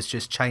done was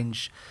just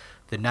change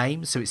the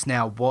name, so it's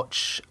now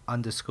Watch_Dogs.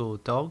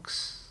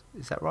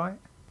 Is that right?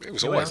 It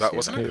was always that,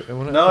 wasn't it?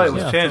 No, it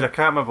was changed. I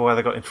can't remember why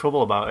they got in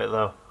trouble about it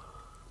though.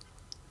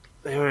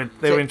 They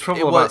were in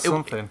trouble about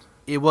something.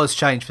 It was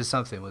changed for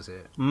something, was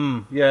it?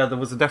 Yeah, there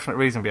was a definite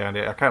reason behind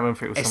it. I can't remember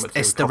if it was something to do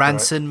with Esther copyright.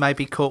 Ranson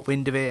maybe caught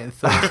wind of it and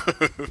thought.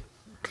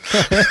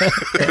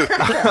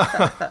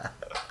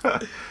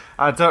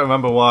 I don't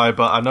remember why,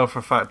 but I know for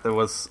a fact there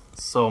was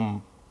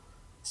some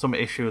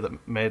issue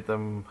that made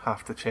them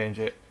have to change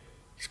it.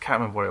 Just can't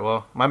remember what it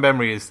was. My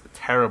memory is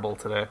terrible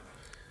today.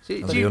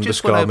 Do The you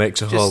just underscore wanna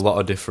makes a whole lot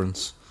of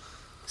difference.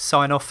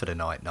 sign off for the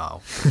night,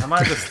 Niall? I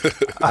might just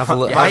Have a You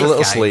little hate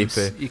games.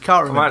 sleepy. You can't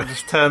I remember. might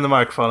just turn the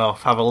microphone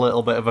off, have a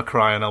little bit of a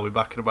cry, and I'll be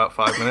back in about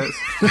 5 minutes.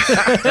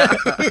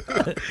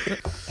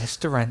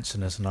 Esther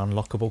Ranson as an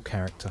unlockable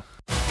character.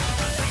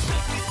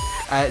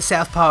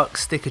 South Park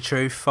Stick of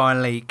Truth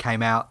finally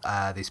came out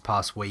this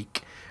past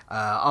week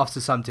after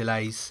some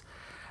delays.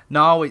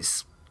 Now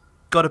it's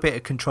got a bit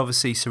of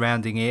controversy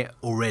surrounding it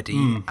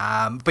already,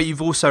 but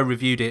you've also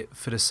reviewed it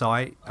for the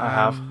site. I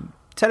have.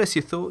 Tell us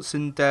your thoughts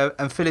and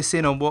fill us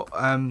in on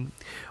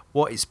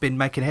what it's been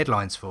making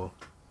headlines for.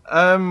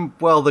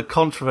 Well, the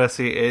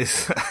controversy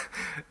is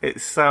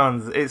it's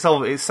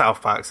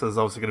South Park, so there's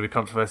obviously going to be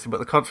controversy. But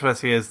the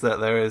controversy is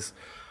that there is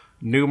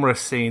numerous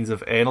scenes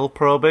of anal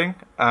probing,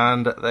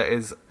 and there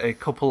is a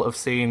couple of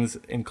scenes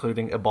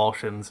including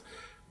abortions.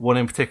 One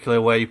in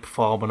particular where you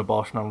perform an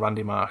abortion on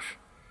Randy Marsh.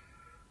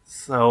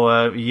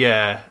 So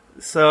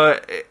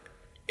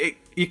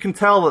you can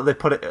tell that they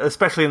put it,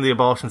 especially in the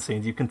abortion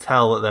scenes, you can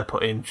tell that they're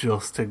put in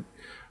just to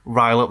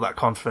rile up that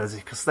controversy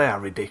because they are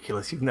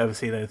ridiculous. You've never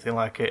seen anything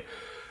like it.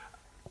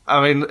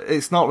 I mean,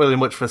 it's not really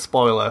much of a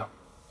spoiler,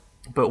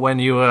 but when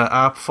you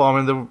are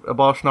performing the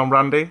abortion on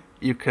Randy,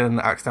 you can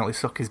accidentally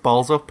suck his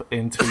balls up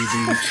into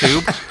the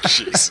tube.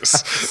 Jesus.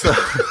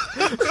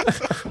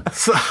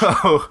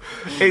 So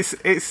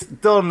it's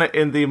done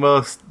in the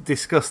most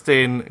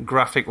disgusting,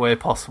 graphic way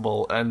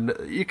possible, and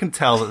you can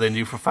tell that they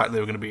knew for a fact they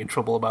were going to be in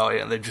trouble about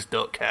it, and they just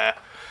don't care.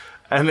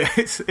 And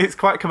it's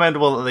quite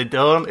commendable that they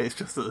don't. It's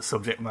just that the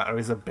subject matter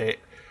is a bit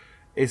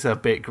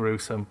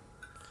gruesome.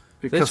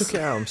 They took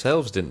it out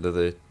themselves, didn't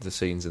they? The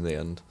scenes in the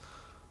end.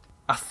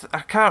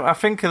 I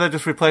think they're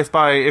just replaced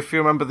by. If you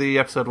remember the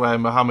episode where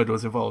Muhammad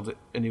was involved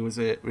and he was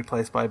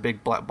replaced by a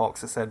big black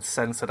box that said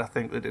censored, I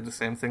think they did the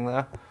same thing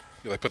there.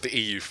 Yeah, they put the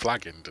EU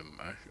flag in, didn't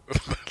they?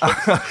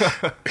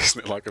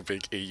 Isn't it like a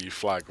big EU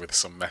flag with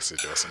some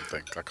message or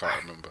something? I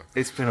can't remember.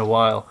 It's been a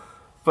while.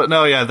 But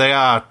no, yeah, they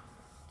are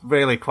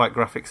really quite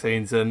graphic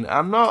scenes, and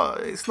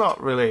it's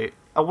not really,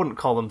 I wouldn't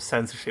call them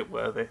censorship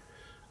worthy.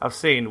 I've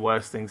seen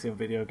worse things in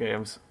video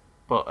games,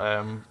 but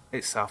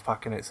it's South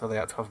Park in it, so they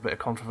had to have a bit of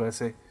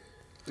controversy.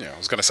 Yeah, I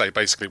was going to say,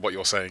 basically what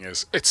you're saying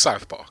is, it's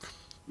South Park.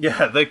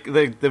 Yeah,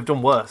 they've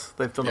done worse.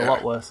 They've done a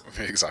lot worse.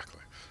 Exactly.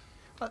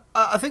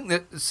 I think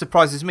that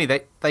surprises me.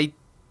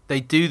 They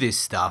do this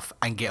stuff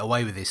and get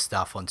away with this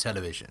stuff on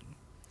television.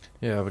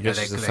 Yeah, I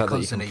guess it's the fact that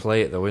you can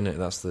play it, though, isn't it?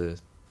 That's the...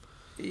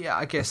 Yeah,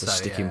 I guess that's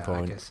the sticking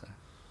point. I guess so.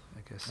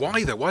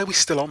 Why though? Why are we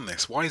still on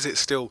this? Why is it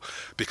still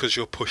because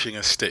you're pushing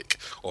a stick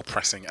or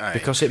pressing A?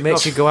 Because it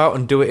makes you go out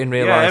and do it in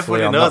real life,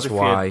 Leon. That's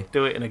why.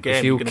 Do it in a game.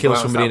 If you kill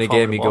somebody in a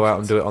game, you go out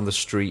and do it on the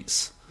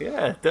streets.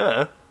 Yeah,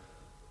 duh.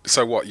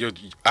 So what?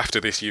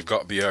 After this, you've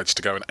got the urge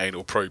to go and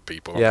anal probe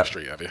people on the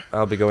street, have you?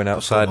 I'll be going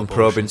outside and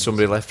probing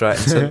somebody left, right,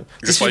 and centre.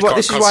 This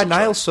is why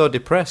Niall's so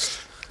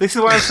depressed. This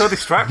is why I'm so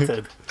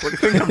distracted. What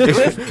do you think I'm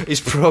doing?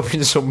 He's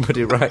probing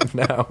somebody right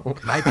now.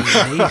 Maybe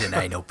you need an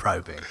anal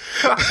probing.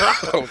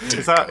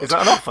 Is that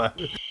an offer?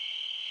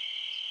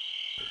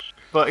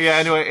 But yeah,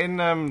 anyway,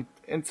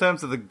 in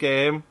terms of the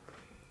game,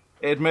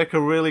 it'd make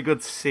a really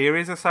good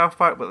series of South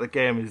Park, but the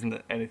game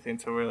isn't anything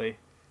to really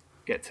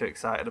get too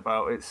excited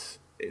about. It's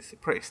a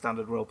pretty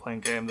standard role-playing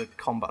game. The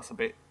combat's a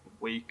bit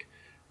weak,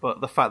 but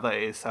the fact that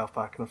it is South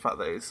Park and the fact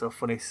that it's so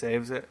funny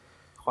saves it.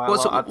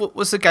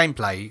 What's the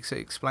gameplay?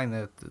 Explain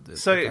the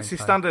So the it's your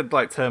standard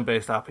like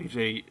turn-based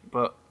RPG,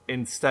 but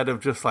instead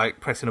of just like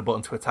pressing a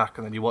button to attack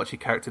and then you watch your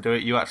character do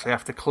it, you actually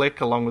have to click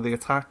along with the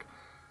attack.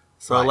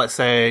 So let's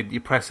say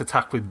you press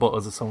attack with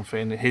buttons or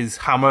something, his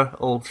hammer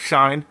will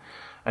shine,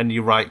 and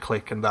you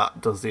right-click and that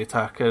does the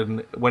attack.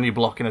 And when you're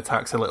blocking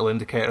attacks, a little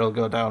indicator will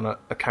go down at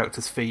a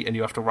character's feet, and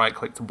you have to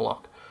right-click to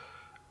block.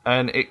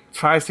 And it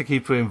tries to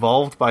keep you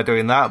involved by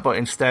doing that, but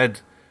instead,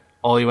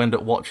 all you end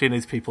up watching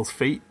is people's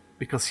feet,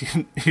 because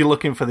you're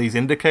looking for these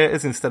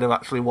indicators instead of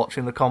actually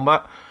watching the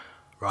combat.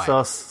 Right.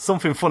 So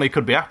something funny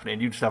could be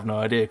happening, you just have no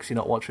idea because you're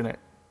not watching it.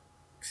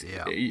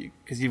 Yeah.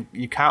 Because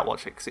you can't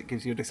watch it because it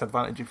gives you a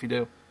disadvantage if you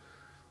do.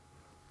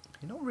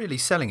 You're not really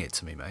selling it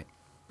to me, mate.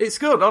 It's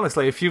good,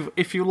 honestly. If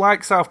you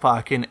like South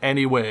Park in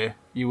any way,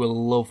 you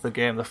will love the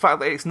game. The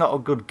fact that it's not a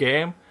good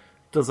game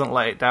doesn't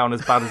let it down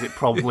as bad as it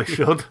probably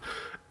should.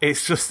 It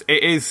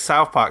is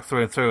South Park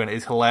through and through, and it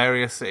is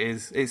hilarious.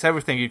 It's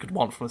everything you could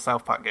want from a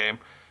South Park game,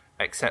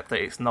 except that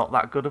it's not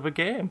that good of a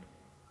game.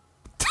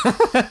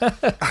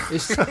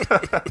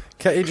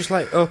 Can't you just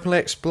like openly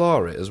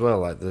explore it as well,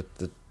 like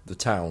the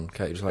town?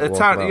 Can't you just like the walk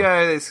town? around?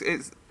 Yeah,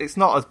 it's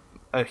not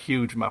a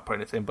huge map or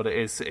anything, but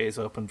it is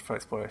open for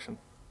exploration.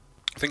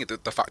 I think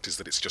the fact is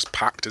that it's just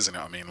packed, isn't it?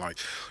 I mean, like,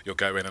 you'll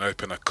go in and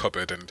open a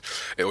cupboard and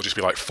it'll just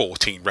be like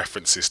 14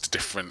 references to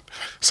different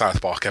South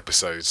Park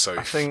episodes. So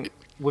I think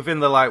within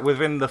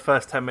the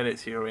first 10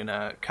 minutes you're in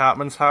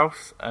Cartman's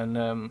house,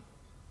 and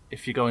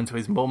if you go into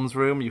his mum's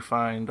room, you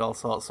find all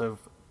sorts of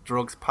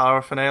drugs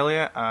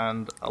paraphernalia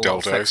and a lot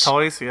of sex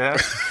toys. Yeah,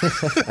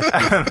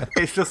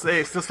 it's just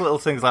little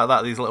things like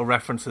that. These little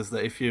references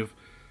that if you've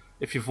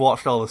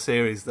watched all the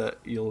series that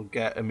you'll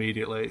get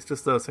immediately. It's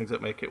just those things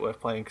that make it worth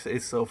playing because it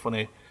is so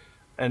funny.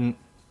 And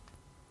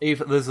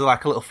even there's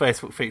like a little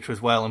Facebook feature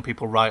as well, and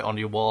people write on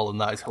your wall,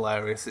 and that is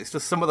hilarious. It's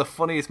just some of the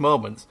funniest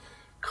moments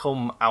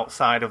come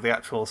outside of the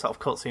actual sort of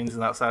cutscenes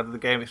and outside of the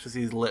game. It's just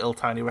these little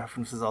tiny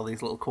references, all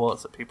these little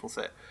quotes that people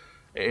say.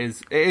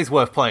 It is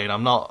worth playing.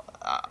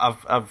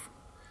 I've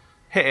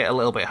hit it a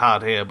little bit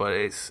hard here, but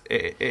it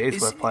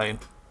is worth playing.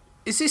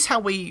 Is this how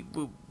we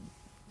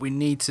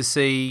need to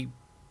see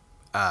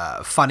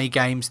funny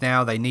games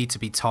now? They need to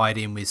be tied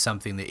in with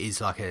something that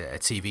is like a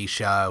TV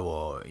show,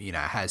 or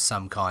has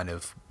some kind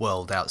of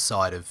world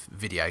outside of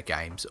video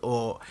games,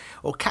 or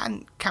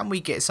can we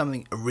get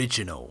something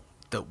original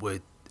that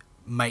would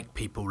make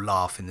people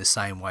laugh in the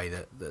same way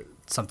that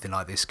something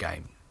like this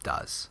game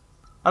does?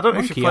 I don't know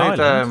if you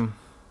played.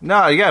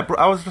 No, yeah,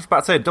 I was just about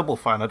to say Double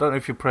Fine. I don't know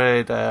if you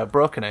played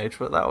Broken Age,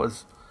 but that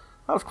was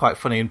quite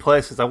funny in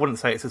places. I wouldn't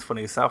say it's as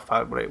funny as South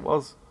Park, but it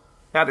was.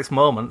 It had its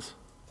moments.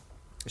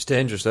 It's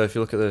dangerous though. If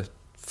you look at the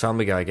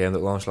Family Guy game that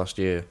launched last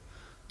year,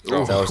 that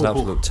was an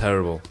absolute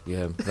terrible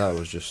game. That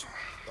was just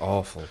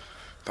awful.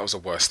 That was the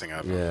worst thing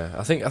ever. Yeah,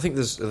 I think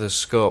there's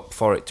scope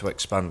for it to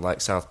expand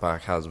like South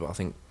Park has, but I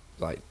think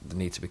like they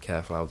need to be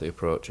careful how they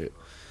approach it.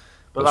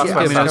 But that's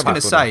I was going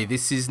to say,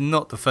 this is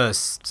not the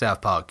first South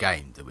Park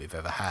game that we've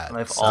ever had. And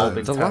they've all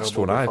been the last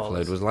one I before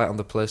played was like on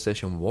the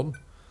PlayStation 1.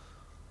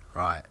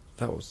 Right.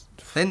 That was.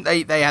 Then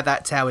they had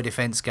that tower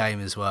defense game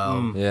as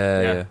well.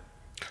 Yeah.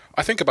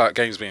 I think about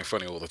games being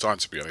funny all the time,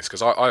 to be honest,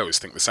 because I always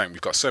think the same.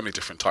 We've got so many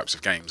different types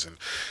of games, and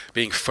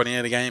being funny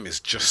in a game is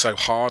just so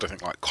hard. I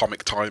think like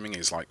comic timing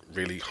is like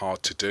really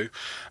hard to do.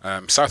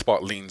 South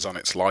Park leans on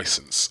its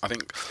license. I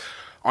think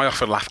I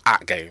often laugh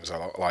at games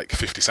like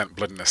 50 Cent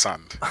Blood in the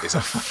Sand is a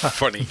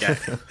funny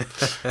game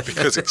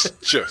because it's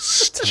just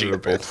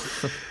stupid.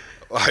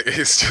 Like,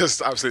 it's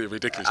just absolutely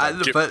ridiculous.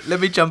 But let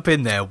me jump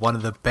in there. One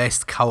of the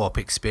best co-op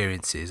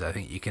experiences I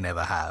think you can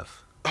ever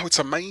have. Oh, it's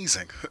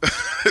amazing.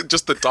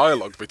 Just the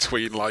dialogue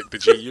between, like, the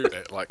G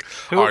Unit. Like,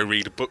 I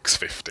read books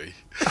 50.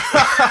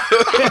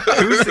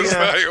 Who's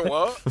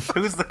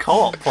the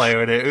co-op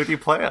player in it? Who do you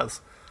play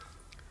as?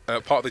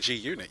 Part of the G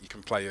Unit, you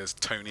can play as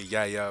Tony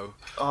Yayo.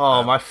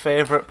 Oh, my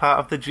favourite part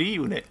of the G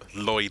Unit.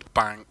 Lloyd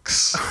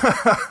Banks.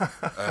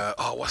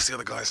 What's the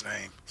other guy's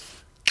name?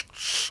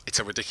 It's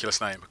a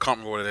ridiculous name. I can't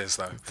remember what it is,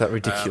 though. That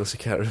ridiculous, I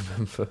can't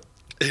remember.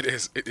 It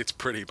is. It's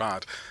pretty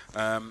bad.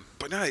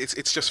 But no,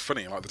 it's just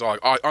funny. Like the dialogue.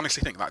 I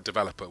honestly think that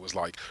developer was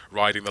like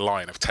riding the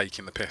line of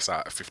taking the piss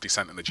out of 50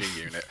 Cent in the G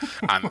Unit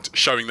and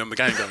showing them the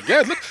game, going,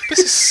 "Yeah, look, this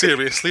is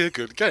seriously a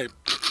good game,"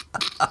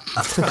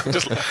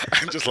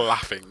 just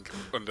laughing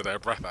under their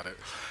breath at it.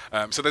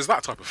 So there's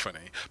that type of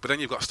funny. But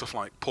then you've got stuff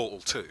like Portal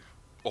 2,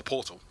 or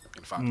Portal,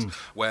 in fact,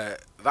 where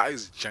that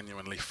is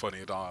genuinely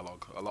funny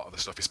dialogue. A lot of the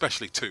stuff,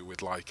 especially 2,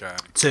 with like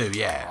 2,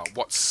 yeah.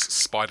 What's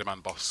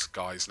Spider-Man boss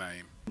guy's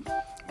name?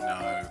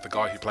 No, the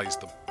guy who plays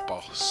the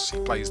boss. He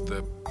plays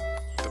the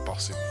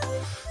boss in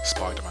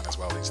Spider-Man as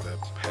well. He's the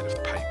head of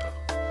the paper.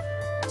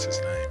 What's his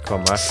name?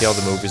 Come on, Mark, you're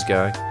the movies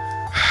guy.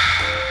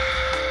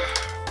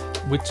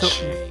 We took.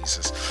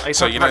 Jesus.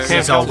 So you know,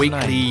 It's our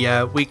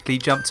weekly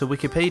jump to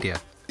Wikipedia.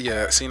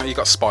 yeah. So you know, you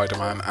got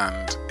Spider-Man,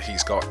 and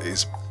he's got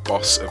his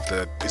boss of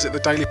the. Is it the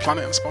Daily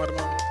Planet and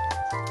Spider-Man?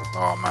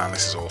 Oh man,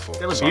 this is awful.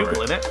 Daily Sorry.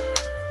 Bugle, innit?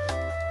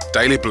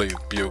 Daily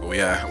Bugle,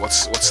 yeah.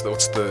 What's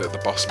the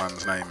boss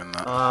man's name in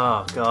that?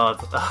 Oh, God.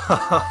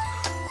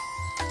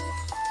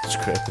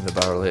 Scraping the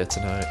barrel here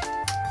tonight.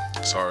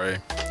 Sorry.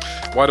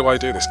 Why do I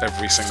do this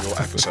every single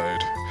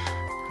episode?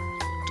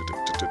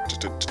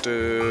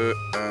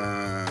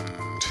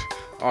 And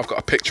I've got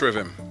a picture of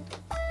him.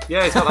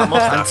 Yeah, he's got that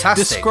mustache.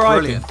 Fantastic.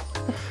 Describe him. Brilliant.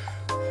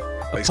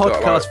 A He's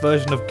got, podcast like-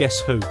 version of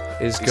Guess Who.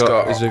 He's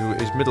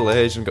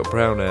middle-aged and got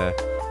brown hair.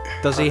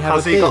 Does he have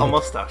Has a he beard? got a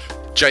mustache?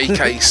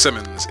 J.K.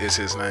 Simmons is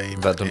his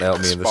name. That doesn't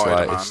help me in the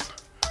Spider-Man. slightest.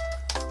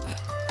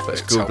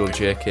 Let's It's Google helping.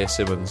 J.K.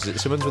 Simmons. Is it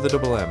Simmons with a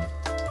double M?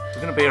 We're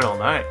going to be here all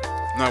night.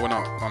 No, we're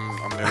not. I'm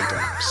nearly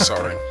done.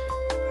 Sorry.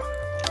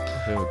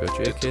 Here we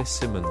go, J.K.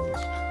 Simmons.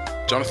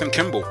 Jonathan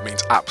Kimball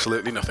means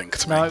absolutely nothing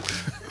to me. No.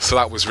 So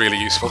that was really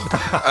useful.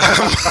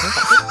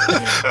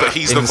 But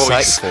he's the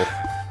voice. Insightful.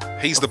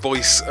 He's the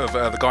voice of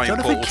the guy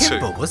Jonathan in Portal 2.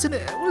 Kimball, wasn't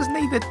it? Wasn't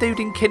he the dude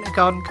in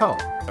Kindergarten Cop?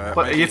 But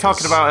maybe you're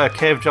talking it's- about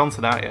Cave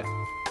Johnson, aren't you?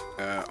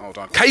 Hold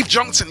on. Cave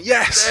Johnson,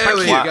 yes! There Thank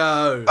we you.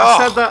 go.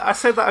 I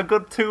said that a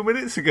good 2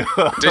 minutes ago.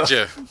 Did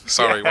you?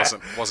 Sorry, Yeah.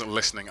 wasn't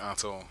listening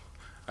at all.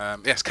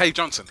 Yes, Cave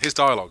Johnson. His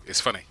dialogue is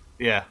funny.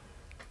 Yeah.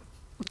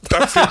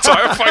 That's the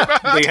entire fight.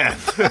 The end.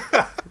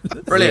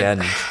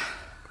 Brilliant. The end.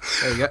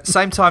 There you go.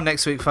 Same time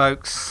next week,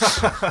 folks.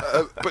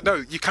 But no,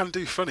 you can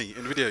do funny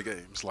in video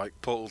games. Like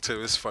Portal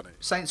 2 is funny.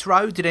 Saints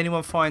Row. Did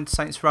anyone find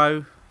Saints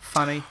Row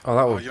funny? Oh,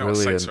 that Oh, was you know what?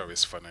 brilliant. Saints Row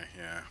is funny.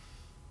 Yeah.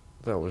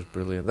 That was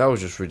brilliant. That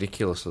was just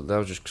ridiculous. That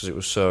was just because it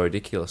was so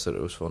ridiculous that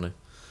it was funny.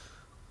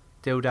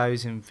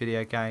 Dildos in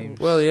video games.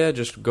 Well, yeah,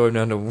 just going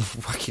around and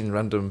whacking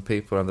random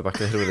people around the back of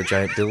the head with a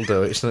giant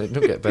dildo. It's like, it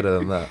don't get better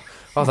than that.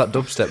 Oh, that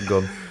dubstep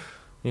gun.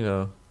 You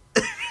know.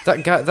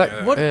 That guy,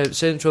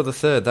 Saints Row the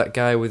Third, that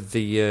guy with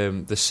the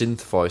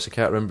synth voice, I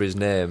can't remember his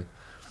name.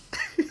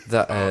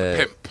 That the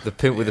pimp. the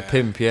pimp with the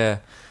pimp, yeah.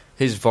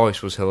 His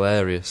voice was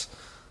hilarious.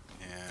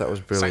 Yeah. That was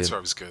brilliant. Saints Row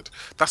was good.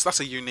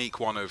 That's a unique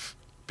one of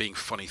being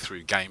funny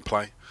through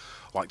gameplay.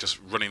 Like just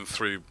running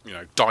through,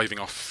 diving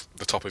off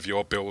the top of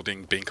your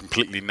building, being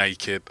completely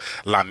naked,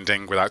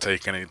 landing without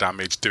taking any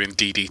damage, doing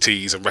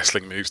DDTs and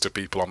wrestling moves to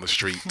people on the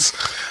streets.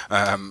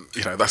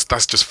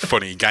 That's just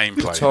funny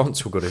gameplay.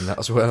 Taunts were good in that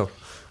as well.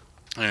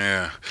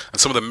 Yeah, and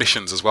some of the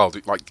missions as well,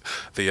 like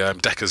the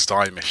Decker's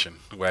Die mission,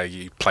 where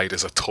you played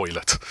as a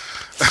toilet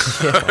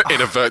in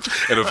a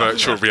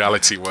virtual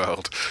reality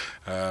world.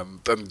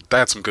 And they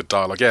had some good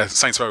dialogue. Yeah,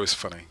 Saints Row is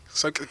funny.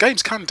 So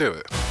games can do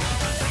it.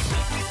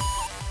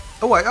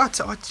 Oh wait,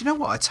 do you know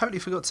what? I totally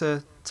forgot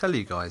to tell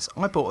you guys.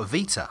 I bought a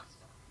Vita.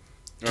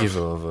 Give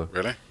over.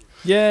 Really?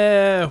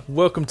 Yeah,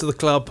 welcome to the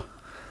club.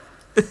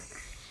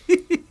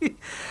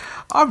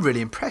 I'm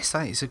really impressed.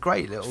 It's a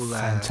great little.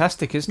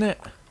 Fantastic, isn't it?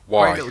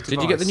 Why? Great little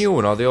Did you get the device. new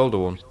one or the older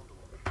one?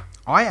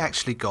 I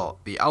actually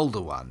got the older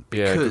one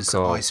Yeah, good because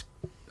call.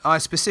 I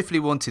specifically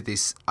wanted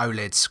this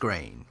OLED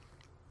screen,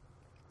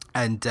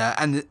 and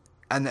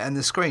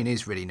the screen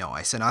is really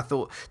nice. And I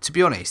thought, to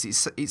be honest,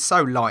 it's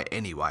so light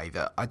anyway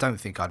that I don't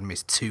think I'd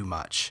miss too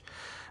much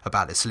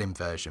about the slim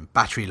version.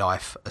 Battery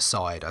life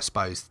aside, I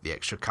suppose the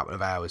extra couple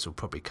of hours will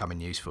probably come in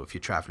useful if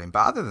you're travelling.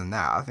 But other than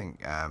that, I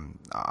think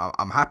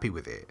I'm happy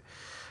with it.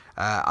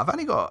 I've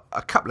only got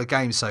a couple of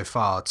games so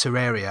far,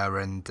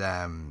 Terraria and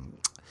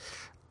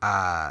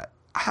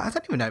I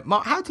don't even know.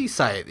 Mark, how do you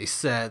say it?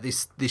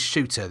 This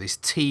shooter, this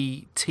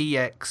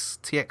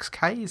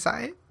TXK, is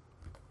that it?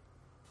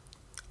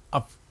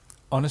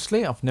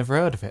 I've never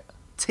heard of it.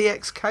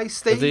 TXK,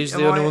 Steve? Are these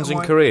the only ones in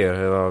Korea?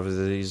 Or are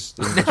these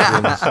English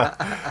ones?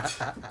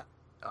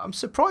 I'm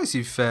surprised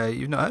you've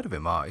not heard of it,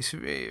 Mark. It's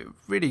a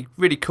really,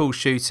 really cool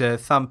shooter,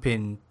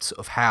 thumping sort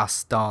of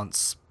house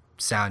dance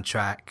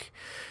soundtrack.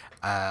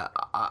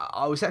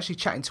 I was actually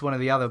chatting to one of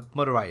the other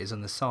moderators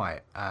on the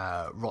site,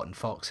 Rotten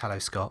Fox. Hello,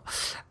 Scott,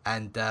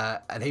 and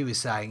he was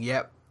saying,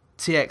 "Yep,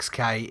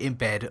 TXK in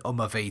bed on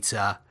my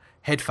Vita,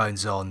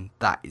 headphones on.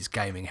 That is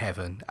gaming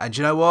heaven." And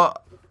you know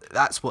what?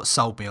 That's what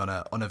sold me on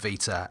a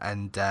Vita,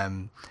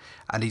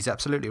 and he's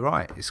absolutely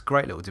right. It's a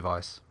great little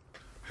device.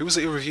 Who was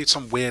it who reviewed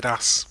some weird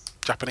ass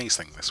Japanese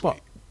thing this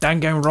week?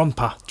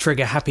 Danganronpa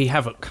Trigger Happy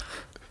Havoc.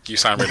 You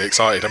sound really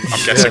excited. I'm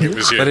guessing it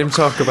was you. Let him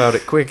talk about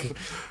it quick.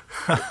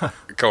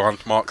 Go on,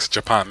 Mark's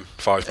Japan.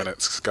 5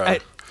 minutes. Go.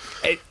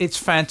 It's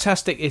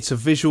fantastic. It's a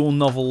visual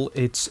novel.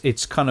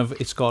 It's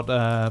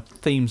got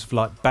themes of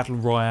like battle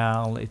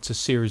royale. It's a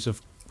series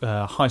of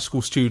high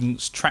school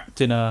students trapped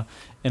in a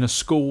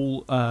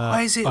school.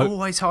 Why is it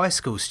always high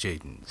school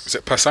students? Is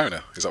it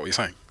Persona? Is that what you're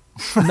saying?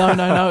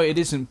 No, it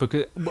isn't,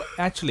 because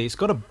actually it's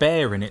got a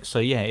bear in it, so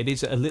yeah, it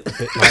is a little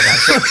bit like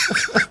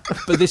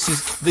that. But this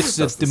is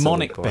a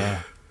demonic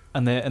bear,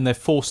 and they're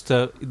forced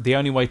to. The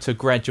only way to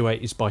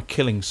graduate is by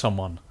killing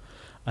someone,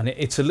 and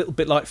it's a little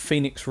bit like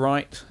Phoenix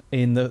Wright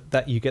in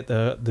that you get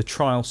the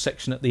trial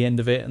section at the end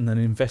of it and then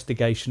an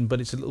investigation,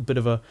 but it's a little bit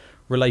of a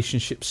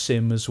relationship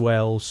sim as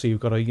well. So you've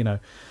got to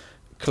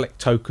collect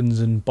tokens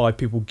and buy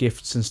people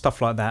gifts and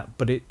stuff like that,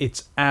 but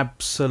it's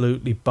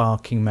absolutely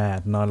barking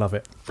mad, and I love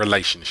it.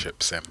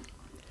 Relationship sim.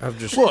 I've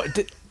just looked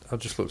at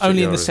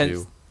only your in the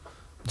review.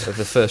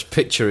 The first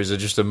picture is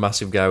just a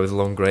massive guy with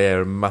long grey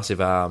hair and massive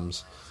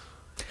arms.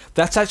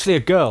 That's actually a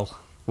girl.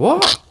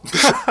 What?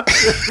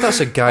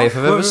 That's a guy if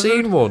I've ever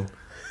seen one.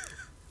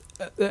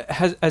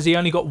 Has he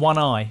only got one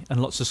eye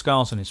and lots of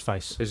scars on his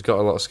face? He's got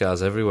a lot of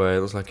scars everywhere. It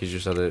looks like he's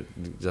just had a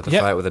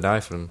fight with a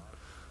knife and...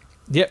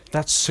 Yep,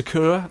 that's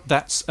Sakura.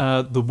 That's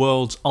the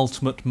world's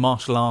ultimate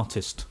martial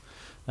artist.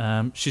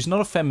 She's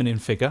not a feminine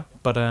figure,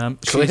 but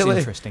she's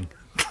interesting.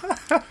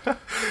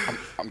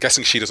 I'm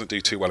guessing she doesn't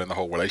do too well in the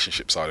whole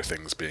relationship side of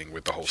things, being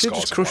with the whole She'll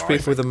scars. just crush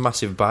people with a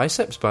massive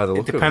biceps by the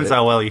look of it. It depends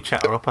how well you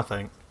chat her up, I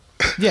think.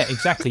 Yeah,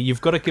 exactly.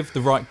 You've got to give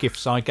the right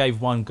gifts. I gave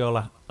one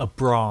girl a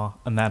bra,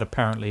 and that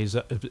apparently is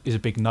a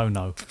big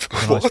no-no.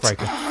 An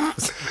icebreaker.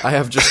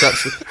 I've just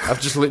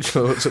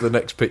literally looked at the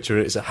next picture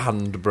and it's a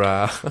hand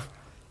bra.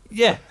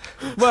 Yeah.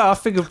 Well, I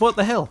figured, what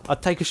the hell?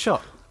 I'd take a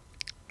shot.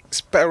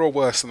 It's better or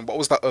worse than what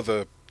was that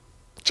other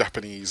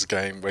Japanese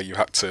game where you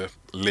had to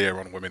leer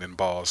on women in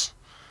bars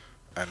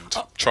and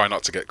try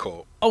not to get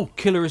caught? Oh,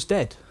 Killer is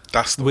Dead.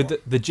 That's the with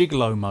one. the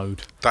gigolo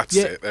mode. That's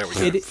it. There we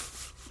go.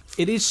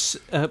 It is.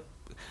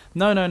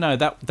 No.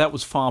 That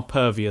was far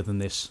pervier than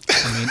this.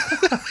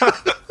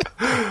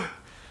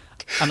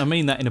 And I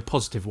mean that in a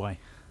positive way.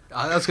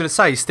 I was going to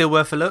say, still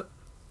worth a look.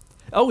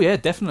 Oh yeah,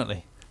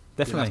 definitely.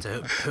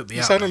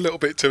 You sound a little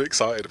bit too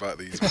excited about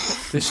these.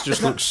 This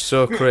just looks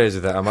so crazy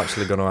that I'm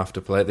actually going to have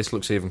to play it. This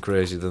looks even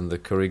crazier than the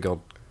Curry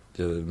God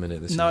the other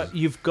minute.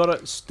 You've got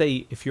to,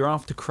 Steve, if you're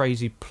after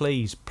crazy,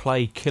 please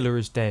play Killer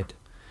is Dead.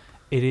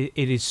 It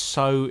is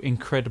so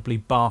incredibly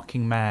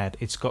barking mad.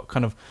 It's got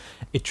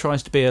it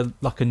tries to be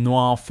like a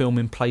noir film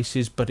in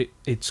places, but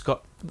it's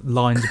got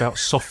lines about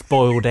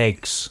soft-boiled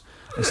eggs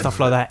and stuff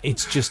like that.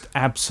 It's just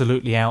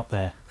absolutely out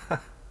there.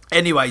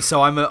 Anyway,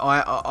 so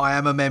I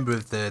am a member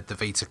of the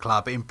Vita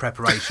Club in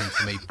preparation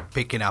for me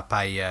picking up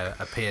a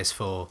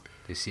PS4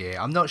 this year.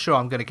 I'm not sure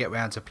I'm going to get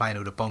round to playing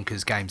all the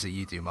bonkers games that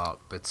you do, Mark,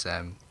 but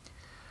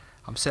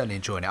I'm certainly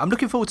enjoying it. I'm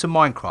looking forward to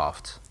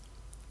Minecraft.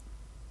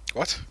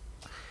 What?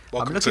 I'm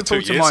Welcome looking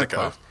to 2 forward years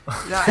to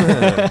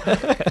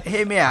ago.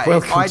 Hear me out.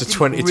 Welcome to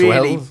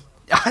 2012.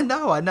 I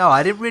know.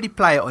 I didn't really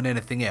play it on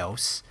anything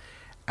else,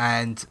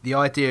 and the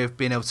idea of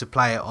being able to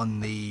play it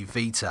on the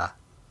Vita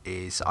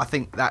I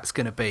think that's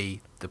going to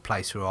be the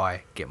place where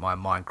I get my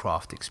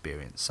Minecraft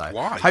experience. So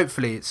why?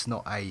 Hopefully it's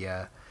not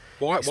a...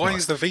 Why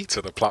is the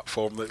Vita the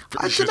platform that...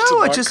 I don't know,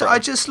 I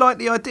just like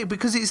the idea,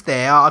 because it's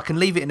there. I can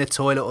leave it in a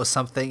toilet or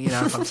something,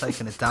 if I'm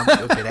taking a dump,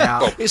 whip it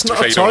out. Well, it's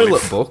not a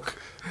toilet book.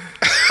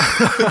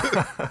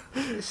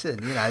 Listen,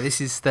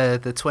 this is the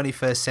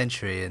 21st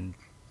century, and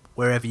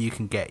wherever you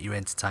can get your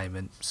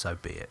entertainment, so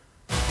be it.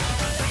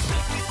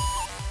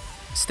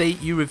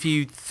 Steve, you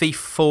reviewed Thief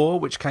 4,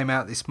 which came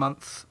out this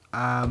month.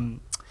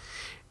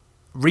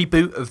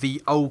 Reboot of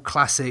the old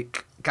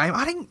classic game.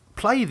 I didn't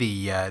play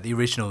the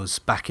originals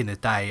back in the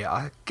day.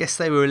 I guess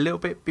they were a little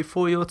bit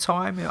before your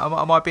time.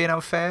 Am I being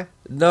unfair?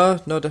 No,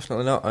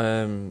 definitely not.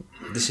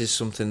 This is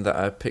something that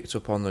I picked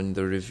up on in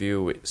the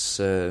review. It's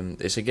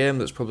a game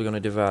that's probably going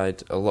to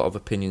divide a lot of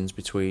opinions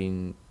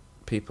between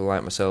people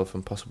like myself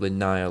and possibly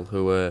Niall,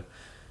 who are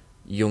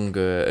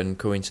younger and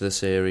coming to the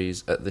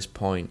series at this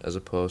point, as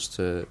opposed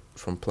to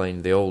from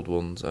playing the old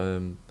ones.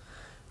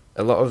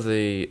 A lot of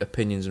the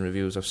opinions and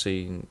reviews I've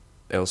seen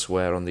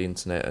elsewhere on the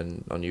internet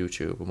and on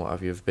YouTube and what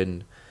have you have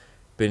been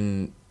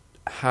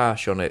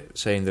harsh on it,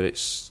 saying that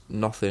it's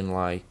nothing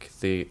like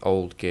the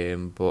old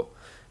game, but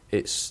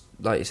it's,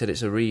 like you said,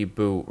 it's a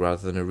reboot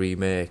rather than a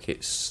remake.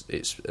 It's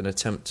an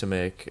attempt to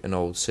make an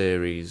old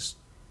series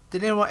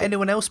Did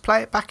anyone else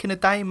play it back in the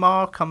day,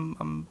 Mark?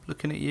 I'm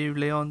looking at you,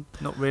 Leon.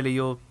 Not really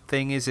your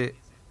thing, is it?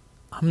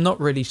 I'm not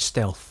really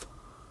stealth.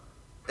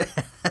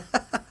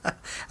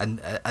 and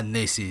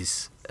this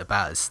is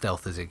about as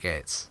stealth as it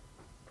gets.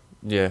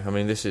 Yeah, I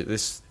mean this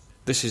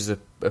is a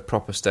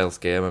proper stealth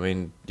game. I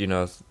mean, you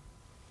know,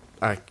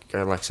 I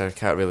like I said, I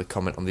can't really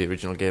comment on the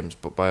original games,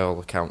 but by all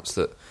accounts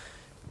that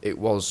it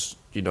was,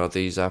 you know,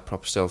 these are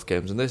proper stealth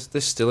games, and this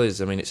still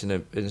is. I mean, it's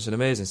an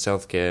amazing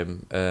stealth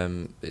game.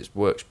 It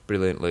works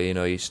brilliantly. You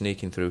know, you're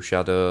sneaking through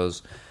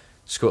shadows,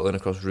 scuttling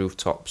across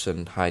rooftops,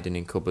 and hiding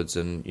in cupboards,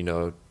 and you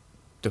know,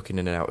 ducking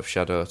in and out of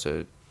shadow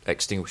to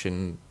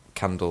extinguishing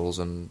candles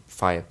and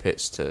fire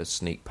pits to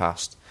sneak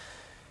past.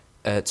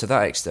 To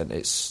that extent,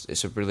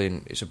 it's a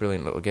brilliant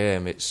little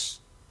game.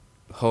 It's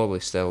wholly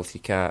stealth. You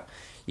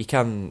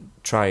can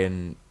try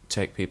and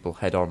take people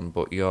head on,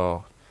 but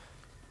you're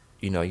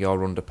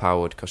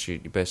underpowered because you're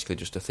basically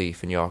just a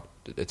thief and you're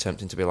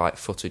attempting to be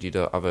light-footed. You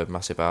don't have a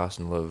massive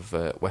arsenal of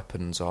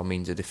weapons or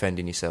means of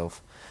defending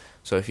yourself.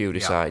 So if you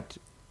decide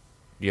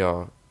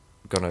you're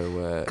going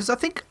to... Because I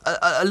think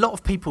a lot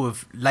of people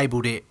have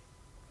labelled it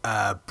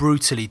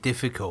brutally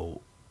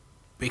difficult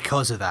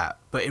because of that,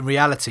 but in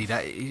reality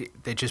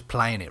they're just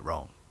playing it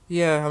wrong.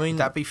 Yeah, I mean... Would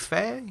that be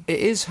fair? It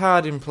is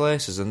hard in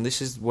places, and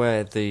this is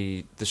where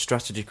the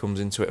strategy comes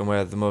into it and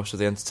where the most of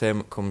the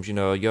entertainment comes. You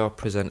know, you're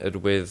presented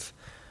with...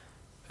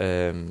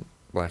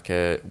 like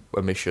a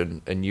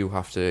mission, and you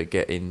have to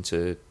get in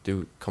to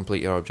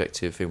complete your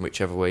objective in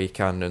whichever way you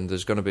can, and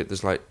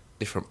there's like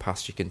different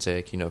paths you can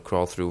take, you know,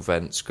 crawl through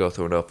vents, go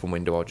through an open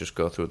window, or just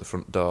go through the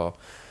front door,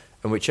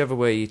 and whichever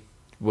way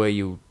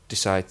you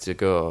decide to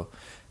go,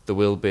 there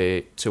will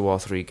be 2 or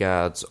 3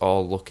 guards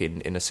all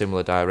looking in a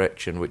similar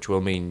direction, which will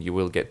mean you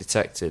will get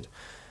detected.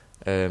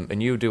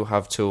 And you do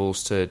have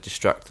tools to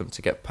distract them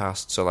to get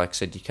past. So, like I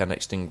said, you can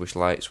extinguish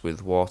lights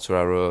with water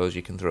arrows.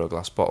 You can throw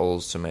glass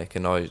bottles to make a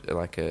noise,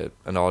 like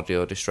an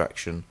audio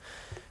distraction.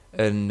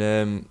 And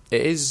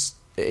it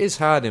is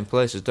hard in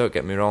places. Don't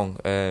get me wrong.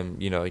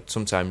 You know,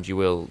 sometimes you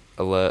will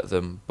alert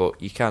them,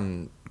 but you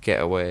can get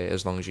away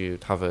as long as you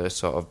have a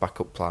sort of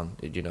backup plan.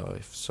 You know,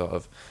 if sort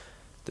of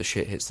the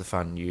shit hits the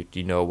fan,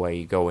 you know where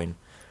you're going.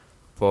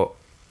 But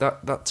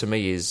That to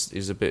me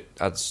is a bit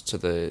adds to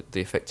the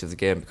effect of the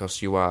game,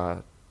 because you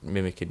are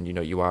mimicking, you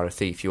know, you are a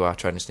thief, you are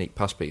trying to sneak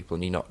past people,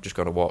 and you're not just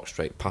going to walk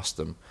straight past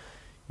them.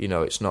 You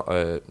know, it's not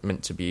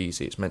meant to be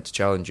easy, it's meant to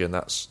challenge you, and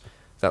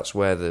that's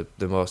where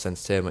the most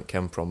entertainment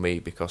came from me,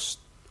 because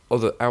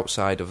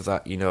outside of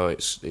that, you know,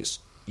 it's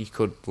you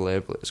could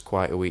label it as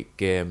quite a weak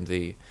game.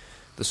 The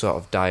sort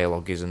of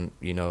dialogue isn't,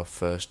 you know,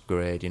 first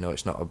grade, you know,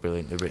 it's not a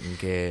brilliantly written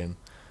game.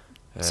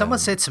 Someone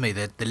said to me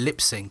that the lip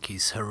sync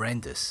is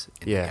horrendous.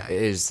 Yeah, it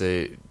is.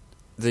 I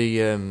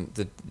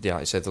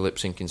said the lip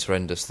sync is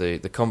horrendous. The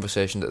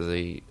conversation that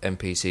the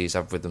NPCs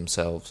have with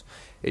themselves,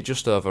 it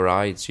just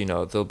overrides. You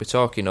know, they'll be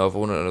talking over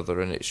one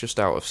another, and it's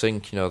just out of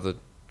sync. You know, the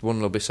one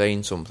will be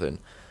saying something,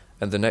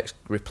 and the next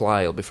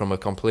reply will be from a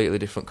completely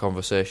different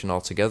conversation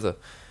altogether.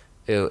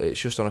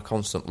 It's just on a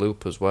constant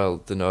loop as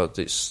well. You know,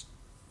 it's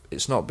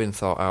not been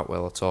thought out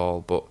well at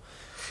all. But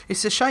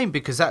it's a shame,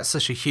 because that's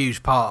such a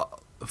huge part.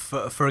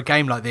 For a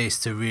game like this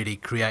to really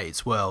create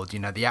its world, you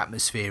know, the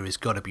atmosphere has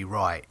got to be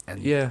right,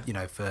 and you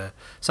know, for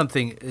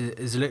something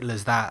as little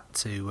as that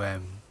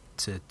to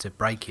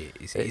break it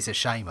is a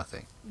shame, I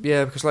think.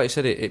 Yeah, because like you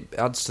said, it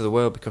adds to the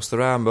world, because there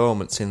are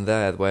moments in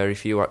there where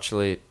if you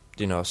actually,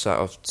 you know, sort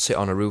of sit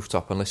on a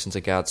rooftop and listen to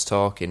guards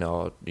talking,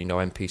 or, you know,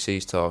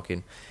 NPCs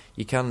talking,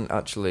 you can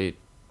actually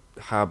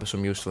harbour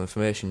some useful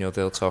information. You know,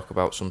 they'll talk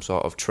about some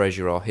sort of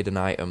treasure or hidden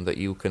item that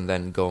you can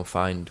then go and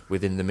find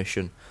within the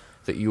mission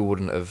that you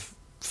wouldn't have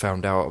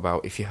found out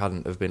about if you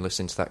hadn't have been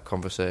listening to that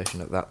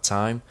conversation at that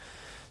time.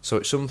 So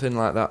it's something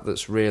like that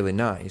that's really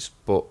nice,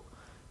 but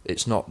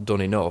it's not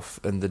done enough,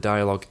 and the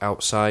dialogue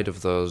outside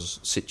of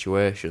those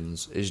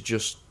situations is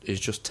just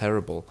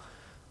terrible.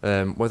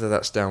 Whether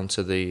that's down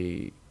to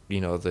the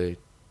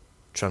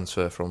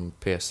transfer from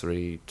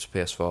PS3 to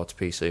PS4 to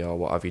PC or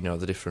what have you, know,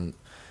 the different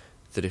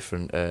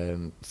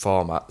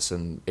formats,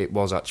 and it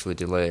was actually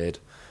delayed.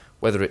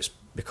 Whether it's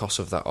because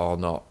of that or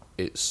not,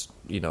 it's,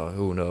 you know,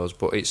 who knows,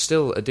 but it's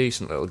still a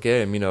decent little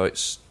game. You know,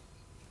 it's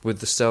with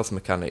the stealth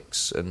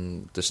mechanics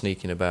and the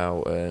sneaking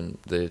about and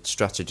the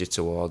strategy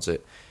towards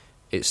it,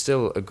 it's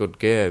still a good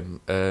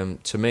game.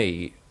 To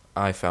me,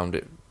 I found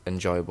it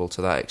enjoyable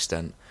to that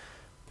extent,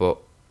 but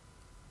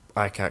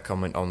I can't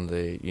comment on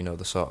the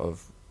sort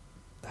of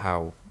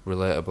how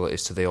relatable it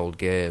is to the old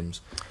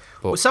games.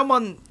 But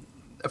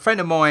a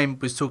friend of mine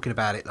was talking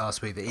about it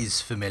last week that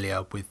is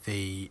familiar with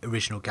the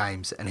original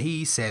games, and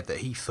he said that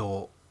he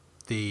thought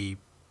the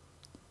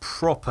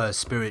proper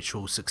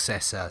spiritual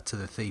successor to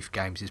the Thief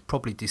games is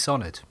probably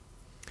Dishonored.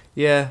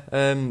 Yeah,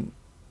 I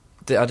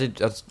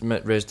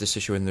raised this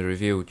issue in the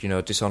review. You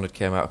know, Dishonored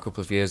came out a couple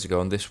of years ago,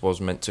 and this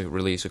was meant to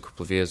release a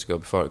couple of years ago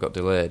before it got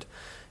delayed.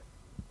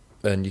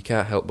 And you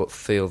can't help but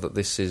feel that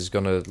this is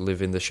going to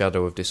live in the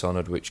shadow of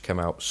Dishonored, which came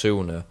out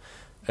sooner,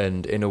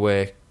 and in a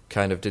way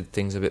kind of did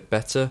things a bit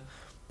better.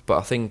 But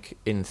I think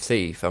in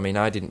Thief, I mean,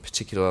 I didn't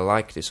particularly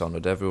like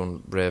Dishonored.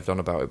 Everyone raved on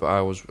about it, but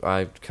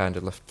I kind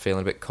of left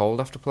feeling a bit cold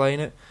after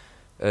playing it.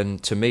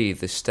 And to me,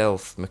 the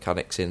stealth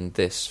mechanics in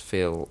this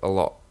feel a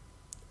lot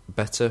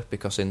better,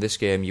 because in this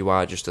game you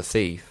are just a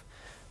thief,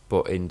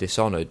 but in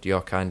Dishonored you're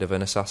kind of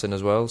an assassin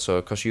as well.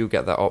 So because you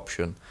get that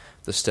option,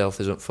 the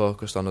stealth isn't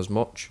focused on as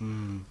much.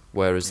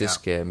 Whereas this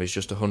game is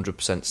just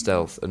 100%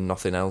 stealth and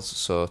nothing else.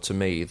 So to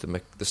me,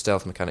 the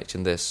stealth mechanics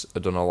in this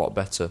are done a lot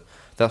better.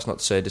 That's not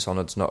to say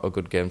Dishonored's not a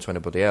good game to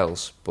anybody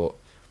else, but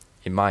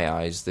in my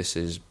eyes, this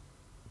is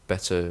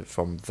better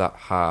from that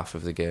half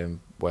of the game,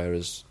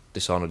 whereas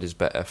Dishonored is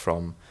better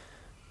from,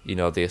 you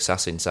know, the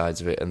assassin sides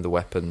of it and the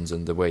weapons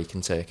and the way you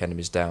can take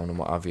enemies down and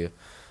what have you.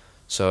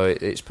 So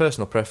it's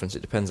personal preference.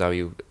 It depends how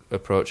you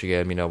approach a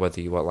game, you know,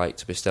 whether you like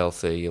to be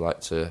stealthy, you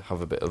like to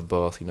have a bit of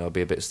both, you know,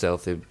 be a bit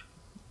stealthy,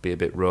 be a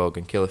bit rogue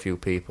and kill a few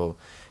people.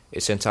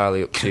 It's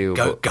entirely up to you.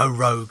 Go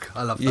rogue.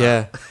 I love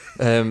that.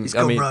 Yeah. He's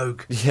gone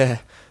rogue. Yeah.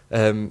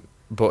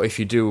 But if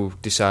you do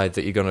decide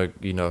that you're going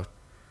to, you know,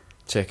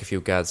 take a few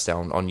guards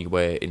down on your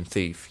way in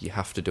Thief, you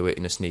have to do it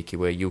in a sneaky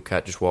way. You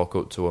can't just walk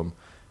up to them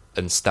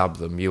and stab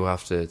them. You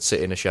have to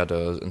sit in the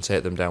shadows and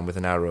take them down with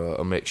an arrow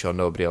and make sure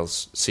nobody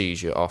else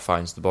sees you or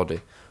finds the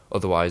body.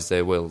 Otherwise,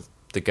 the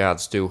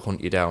guards do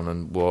hunt you down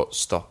and won't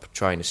stop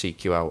trying to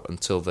seek you out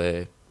until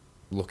they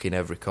look in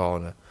every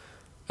corner,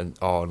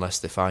 or unless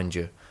they find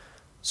you.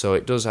 So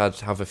it does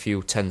have a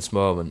few tense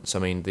moments. I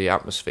mean, the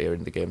atmosphere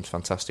in the game is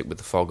fantastic with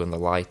the fog and the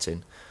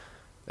lighting.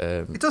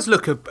 It does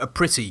look a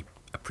pretty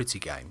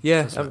game.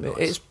 Yeah,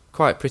 it's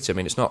quite pretty. I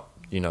mean, it's not,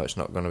 you know, it's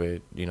not going to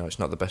be, you know, it's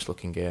not the best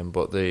looking game,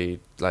 but the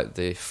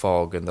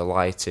fog and the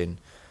lighting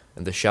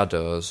and the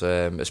shadows,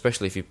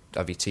 especially if you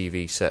have your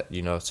TV set,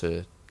 you know,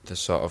 to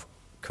sort of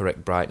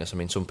correct brightness. I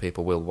mean, some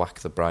people will whack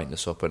the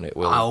brightness up and it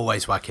will. I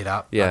always whack it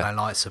up. Yeah. I don't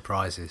like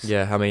surprises.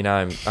 Yeah, I mean,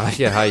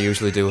 I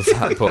usually do with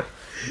that, but.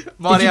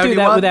 Did you do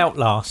that with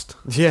Outlast?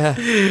 Yeah.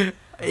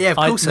 Yeah, of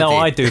course I did. No,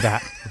 I do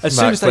that. As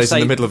soon as they say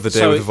in the middle of the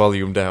day with the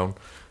volume down.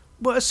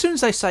 Well, as soon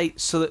as they say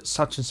so that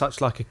such and such,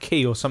 like a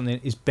key or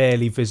something, is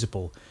barely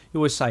visible, you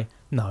always say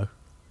no.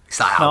 It's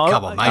like, oh,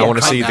 come on, mate. I want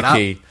to see the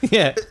key.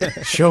 Yeah.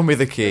 Show me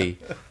the key.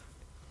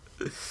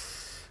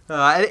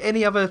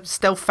 Any other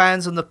stealth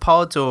fans on the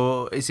pod,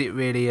 or is it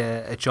really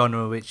a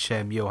genre which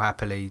you'll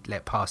happily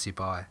let pass you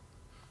by?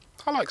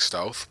 I like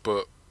stealth,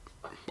 but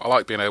I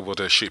like being able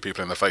to shoot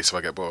people in the face if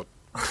I get bored.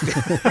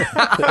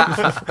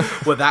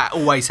 Well, that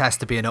always has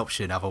to be an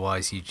option,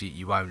 otherwise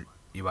you won't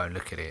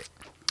look at it.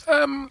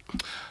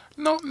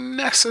 Not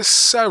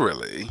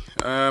necessarily.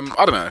 I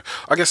don't know.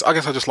 I guess I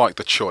just like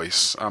the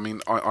choice. I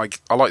mean, I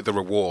like the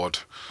reward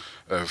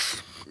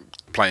of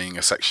playing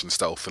a section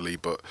stealthily,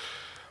 but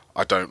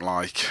I don't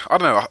know.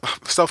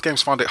 Stealth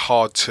games find it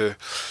hard to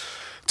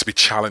be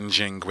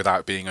challenging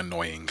without being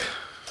annoying.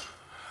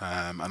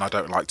 And I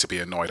don't like to be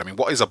annoyed. I mean,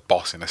 what is a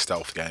boss in a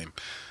stealth game?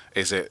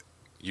 Is it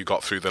you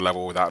got through the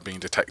level without being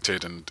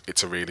detected and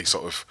it's a really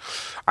sort of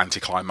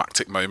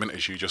anticlimactic moment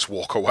as you just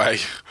walk away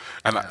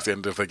and that's the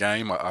end of the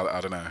game? I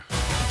don't know.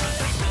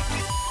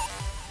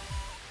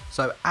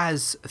 So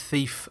as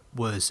Thief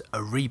was a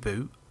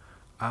reboot,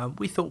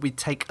 we thought we'd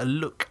take a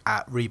look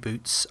at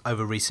reboots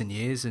over recent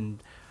years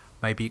and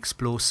maybe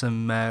explore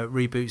some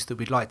reboots that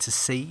we'd like to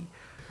see.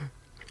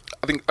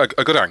 I think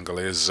a good angle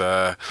is,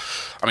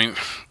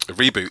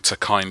 reboots are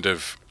kind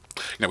of,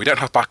 you know, we don't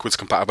have backwards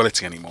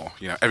compatibility anymore.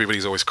 You know,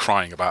 everybody's always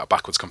crying about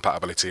backwards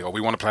compatibility, or we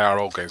want to play our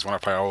old games,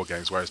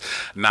 whereas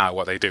now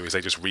what they do is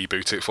they just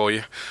reboot it for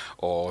you,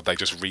 or they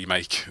just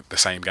remake the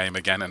same game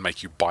again and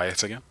make you buy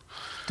it again.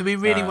 Do we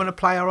really want to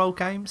play our old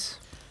games?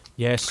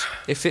 Yes.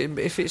 If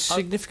it's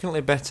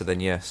significantly better, then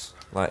yes.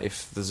 Like,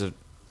 if there's an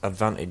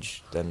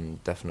advantage, then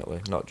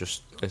definitely. Not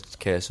just a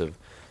case of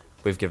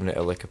we've given it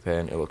a lick of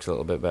paint, it looks a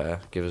little bit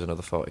better, give us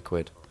another 40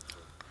 quid.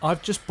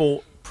 I've just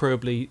bought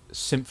probably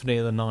Symphony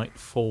of the Night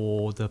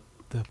for the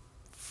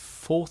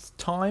fourth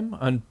time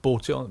and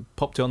popped it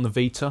on the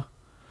Vita,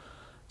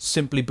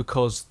 simply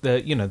because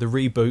the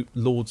reboot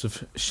Lords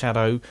of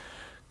Shadow,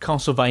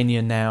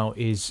 Castlevania now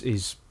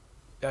is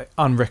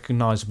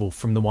unrecognisable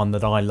from the one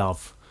that I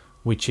love,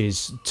 which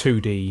is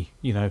 2D,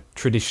 you know,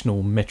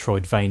 traditional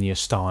Metroidvania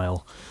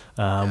style,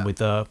 with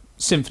the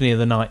Symphony of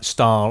the Night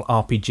style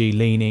RPG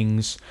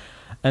leanings,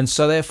 and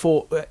so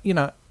therefore, you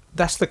know,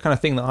 that's the kind of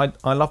thing that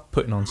I love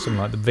putting on something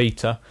like the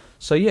Vita.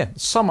 So yeah,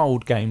 some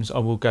old games I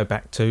will go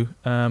back to,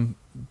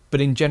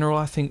 but in general,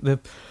 I think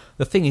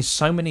the thing is,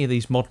 so many of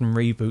these modern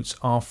reboots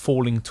are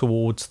falling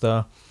towards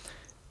the,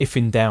 if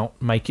in doubt,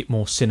 make it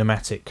more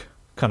cinematic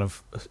kind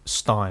of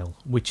style,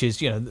 which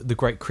is, you know, the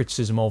great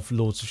criticism of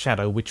Lords of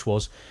Shadow, which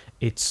was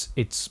it's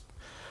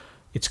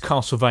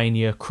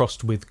Castlevania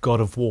crossed with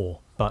God of War,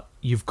 but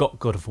you've got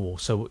God of War,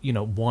 so, you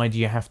know, why do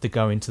you have to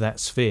go into that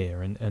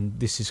sphere? And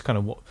this is kind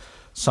of what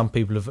some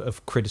people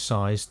have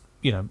criticised,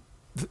 you know,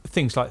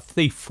 things like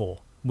Thief for,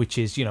 which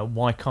is, you know,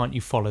 why can't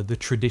you follow the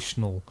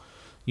traditional,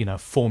 you know,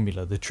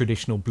 formula, the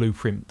traditional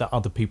blueprint that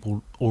other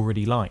people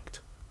already liked?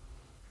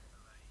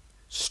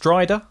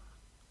 Strider.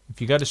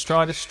 If you go to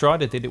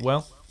Strider did it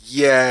well.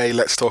 Yay,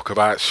 let's talk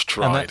about And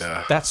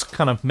Strider. that's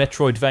kind of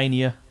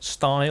Metroidvania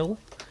style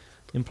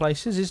in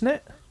places, isn't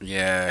it?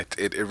 Yeah,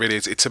 it really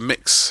is. It's a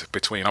mix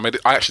between. I mean,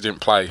 I actually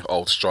didn't play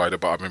old Strider,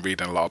 but I've been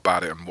reading a lot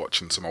about it and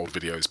watching some old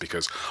videos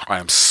because I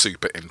am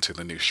super into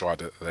the new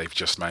Strider that they've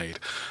just made.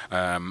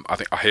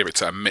 I hear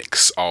it's a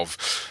mix of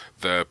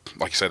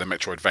like you say, the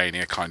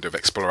Metroidvania kind of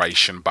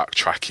exploration,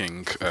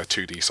 backtracking,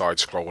 2D side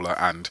scroller,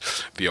 and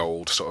the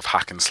old sort of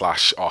hack and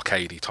slash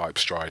arcadey type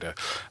Strider,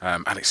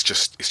 and it's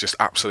just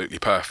absolutely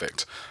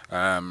perfect.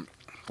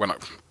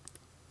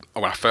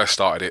 When I first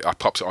started it, I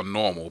popped it on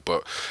normal,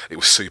 but it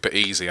was super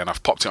easy, and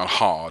I've popped it on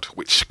hard,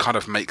 which kind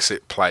of makes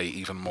it play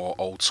even more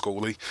old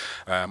schooly.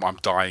 I'm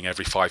dying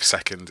every 5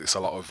 seconds. It's a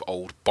lot of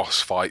old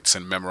boss fights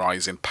and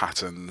memorizing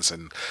patterns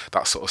and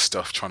that sort of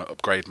stuff, trying to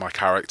upgrade my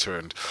character.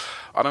 And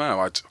I don't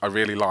know, I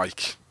really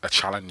like a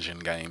challenge in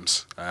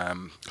games.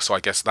 So I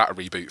guess that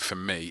reboot for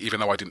me,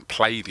 even though I didn't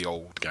play the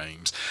old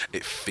games,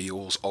 it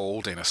feels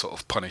old in a sort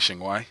of punishing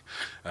way,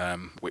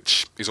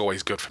 which is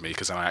always good for me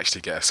because then I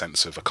actually get a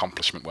sense of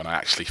accomplishment when I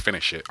actually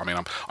finish it. I mean,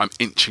 I'm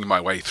inching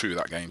my way through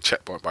that game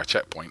checkpoint by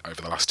checkpoint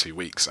over the last 2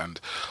 weeks, and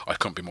I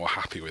couldn't be more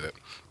happy with it.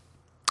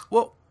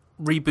 What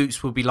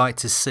reboots would we like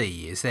to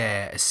see? Is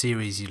there a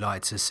series you'd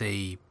like to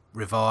see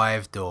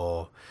revived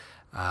or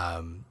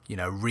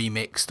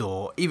remixed,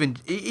 or even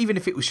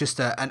if it was just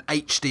an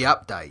HD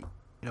update?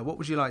 What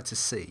would you like to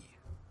see?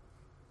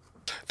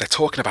 They're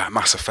talking about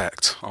Mass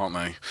Effect, aren't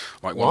they?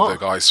 Like one of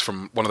the guys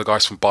from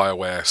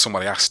BioWare.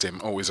 Somebody asked him,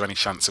 "Oh, is there any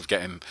chance of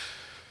getting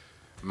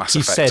Mass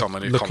Effect on the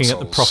new consoles?" Looking at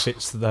the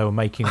profits that they were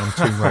making on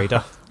Tomb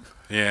Raider.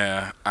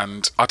 Yeah,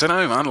 and I don't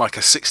know, man. Like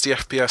a 60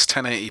 FPS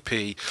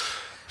 1080p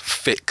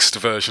fixed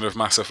version of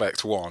Mass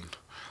Effect 1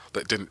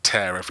 that didn't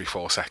tear every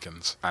 4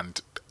 seconds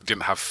and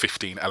didn't have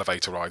 15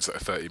 elevator rides that are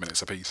 30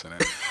 minutes a piece in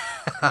it.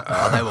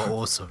 They were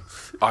awesome.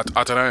 I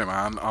don't know,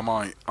 man. I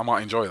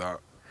might enjoy that.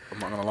 I'm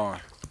not gonna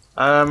lie.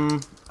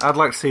 I'd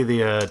like to see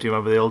the. Do you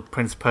remember the old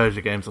Prince of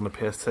Persia games on the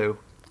PS2?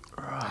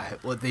 Right.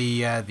 Well,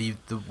 the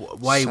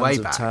way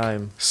back.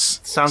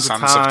 Sands of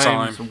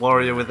Time,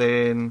 Warrior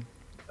Within,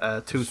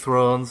 Two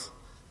Thrones.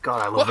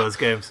 God, I love those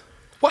games.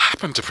 What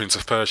happened to Prince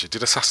of Persia?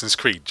 Did Assassin's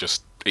Creed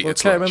just eat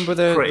its I can't lunch? remember.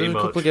 There were a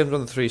couple of games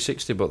on the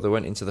 360, but they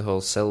went into the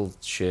whole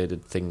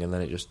cell-shaded thing, and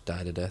then it just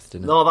died a death,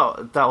 didn't it?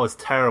 No, that was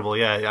terrible.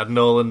 Yeah, you had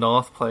Nolan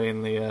North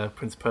playing the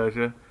Prince of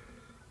Persia,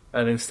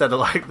 and instead of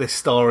like this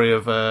story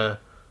of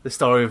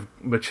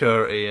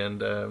maturity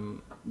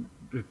and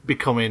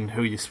becoming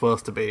who you're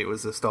supposed to be, it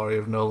was a story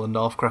of Nolan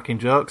North cracking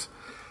jokes.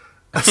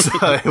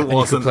 So it wasn't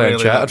you could play really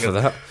Uncharted for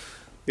that.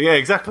 Yeah,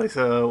 exactly.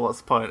 So what's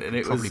the point? And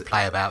it probably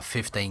play about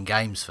 15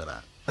 games for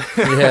that.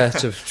 Yeah,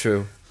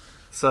 true.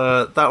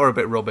 So that were a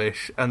bit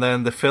rubbish. And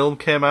then the film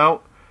came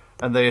out,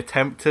 and they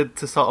attempted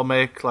to sort of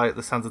make like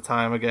the Sands of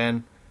Time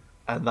again,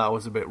 and that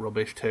was a bit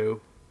rubbish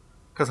too.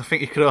 Because I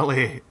think you could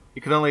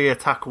only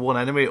attack one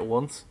enemy at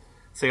once.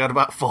 So you had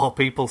about 4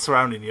 people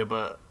surrounding you,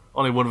 but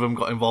only one of them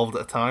got involved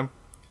at a time.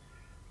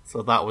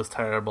 So that was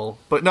terrible.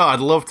 But no, I'd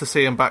love to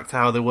see them back to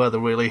how they were, the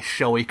really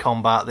showy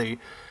combat, the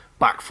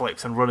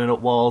backflips and running up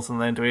walls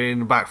and then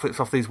doing backflips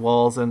off these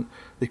walls. And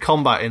the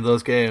combat in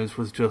those games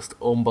was just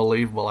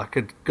unbelievable. I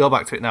could go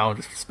back to it now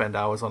and just spend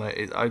hours on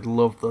it. I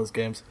loved those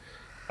games.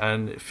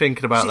 And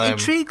thinking about them... It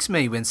intrigues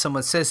me when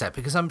someone says that,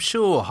 because I'm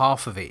sure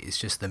half of it is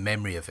just the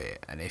memory of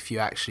it. And if you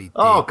actually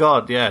go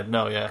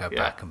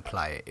back and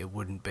play it, it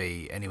wouldn't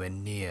be anywhere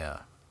near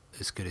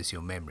as good as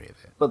your memory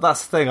of it. But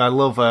that's the thing, I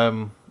love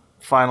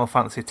Final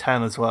Fantasy X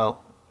as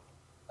well.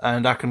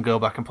 And I can go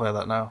back and play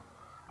that now.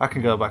 I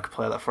can go back and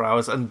play that for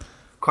hours. And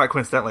quite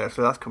coincidentally,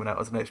 actually, that's coming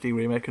out as an HD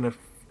remake in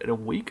a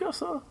week or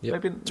so.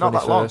 Yep, maybe not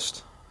that long.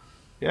 21st.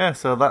 Yeah,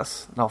 so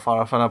that's not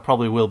far off. And I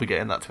probably will be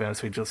getting that, to be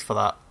honest with you, just for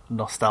that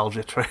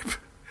nostalgia trip.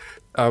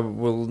 I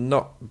will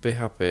not be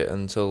happy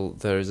until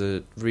there is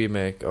a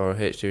remake or a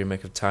HD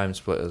remake of Time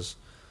Splitters.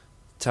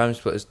 Time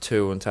Splitters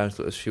 2 and Time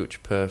Splitters Future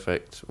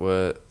Perfect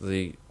were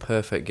the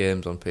perfect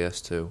games on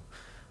PS2.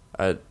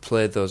 I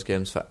played those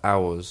games for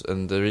hours,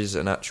 and there is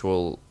an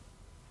actual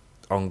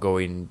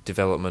ongoing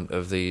development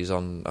of these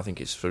on, I think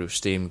it's through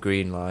Steam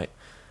Greenlight,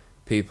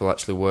 people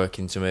actually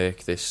working to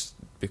make this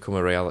become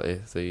a reality,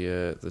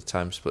 the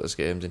Time Splitters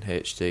games in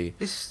HD.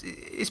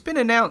 It's been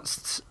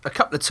announced a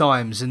couple of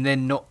times and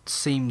then not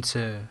seemed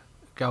to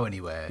go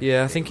anywhere.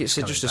 Yeah, I think it's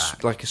just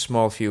a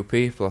small few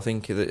people. I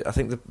think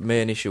the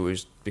main issue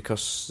was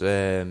because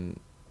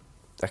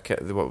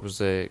what was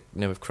the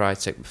name of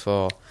Crytek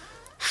before?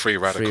 Free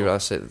Radical.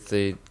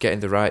 Getting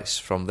the rights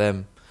from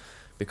them,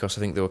 because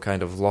I think they were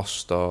kind of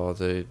lost, or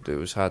it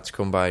was hard to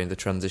come by in the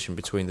transition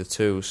between the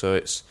two. So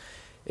it's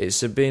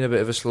been a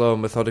bit of a slow,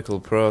 methodical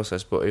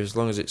process, but as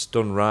long as it's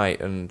done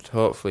right, and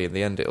hopefully in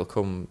the end it'll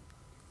come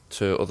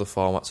to other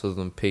formats other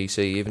than PC,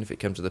 even if it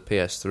came to the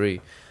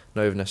PS3,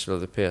 not even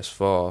necessarily the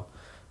PS4,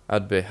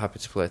 I'd be happy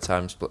to play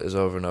Time Splitters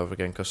over and over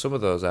again, because some of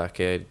those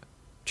arcade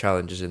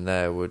challenges in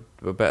there were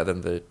better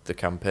than the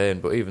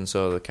campaign, but even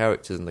so, the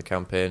characters and the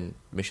campaign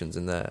missions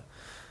in there,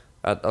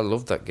 I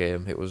loved that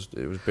game. It was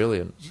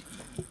brilliant.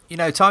 You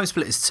know, Time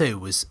Splitters 2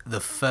 was the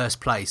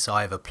first place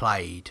I ever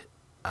played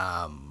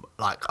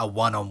like a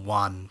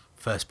one-on-one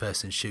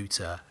first-person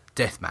shooter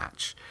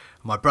deathmatch.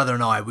 My brother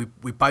and I,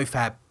 we both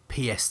had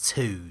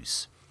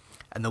PS2s,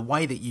 and the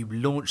way that you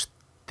launched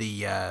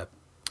the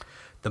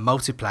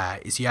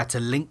multiplayer is you had to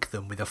link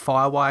them with a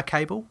FireWire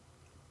cable.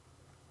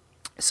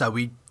 So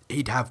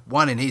he'd have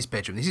one in his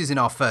bedroom. This is in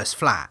our first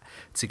flat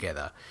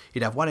together.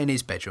 He'd have one in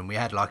his bedroom. We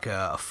had like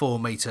a 4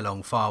 metre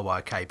long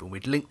FireWire cable.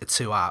 We'd link the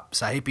two up.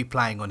 So he'd be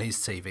playing on his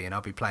TV and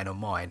I'd be playing on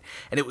mine.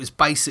 And it was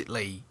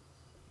basically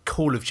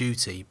Call of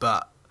Duty,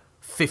 but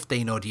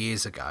 15 odd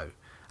years ago.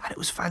 And it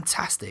was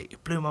fantastic.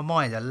 It blew my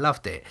mind. I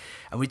loved it.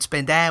 And we'd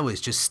spend hours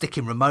just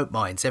sticking remote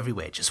mines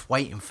everywhere, just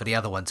waiting for the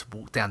other one to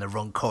walk down the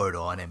wrong corridor,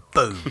 and then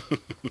boom.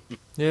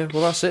 Yeah,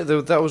 well, that's it.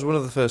 That was one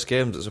of the first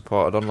games that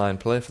supported online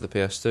play for the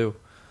PS2.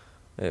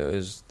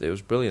 It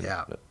was brilliant.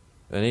 Yeah.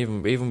 And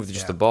even with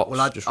just the bots,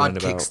 well, I'd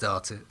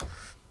kickstart it.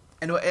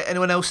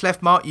 Anyone else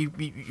left, Mark?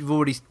 You've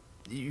already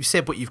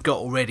said what you've got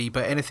already,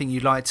 but anything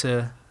you'd like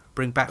to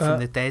bring back from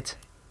the dead?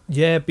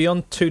 Yeah,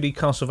 beyond 2D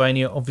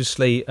Castlevania,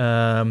 obviously.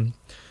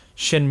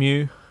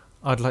 Shenmue,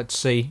 I'd like to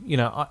see. You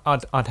know,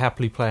 I'd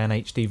happily play an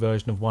HD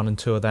version of 1 and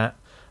 2 of that.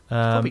 It's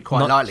probably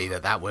quite likely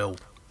that will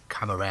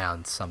come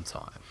around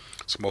sometime.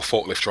 Some more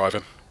forklift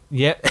driving.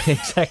 Yeah,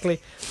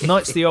 exactly.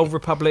 Knights of the Old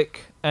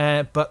Republic,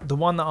 but the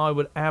one that I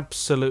would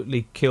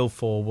absolutely kill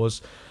for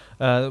was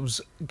there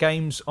was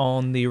games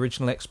on the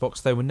original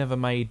Xbox. They were never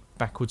made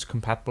backwards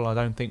compatible, I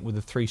don't think, with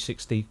the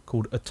 360,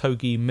 called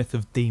Otogi Myth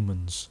of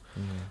Demons.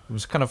 It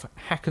was kind of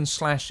hack and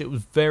slash. It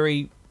was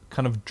very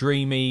kind of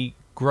dreamy,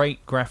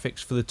 great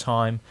graphics for the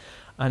time,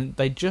 and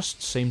they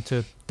just seem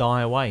to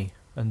die away.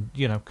 And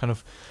you know, kind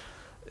of,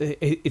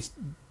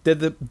 they're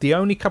the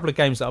only couple of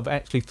games that I've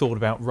actually thought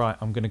about. Right,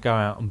 I'm going to go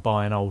out and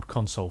buy an old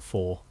console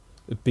for,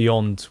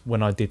 beyond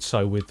when I did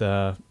so with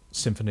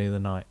Symphony of the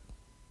Night.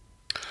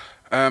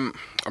 I'm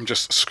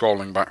just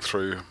scrolling back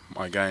through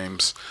my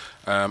games.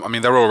 I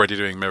mean, they're already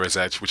doing Mirror's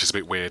Edge, which is a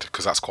bit weird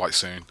because that's quite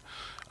soon.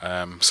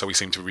 So we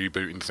seem to be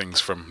rebooting things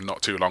from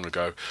not too long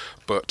ago,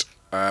 but.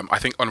 I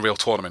think Unreal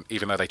Tournament,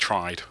 even though they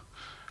tried,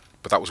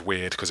 but that was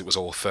weird because it was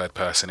all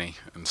third-person-y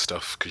and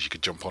stuff, because you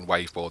could jump on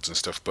waveboards and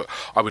stuff. But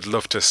I would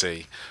love to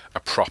see a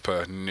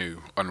proper new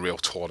Unreal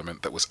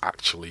Tournament that was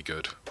actually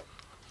good.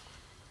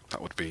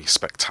 That would be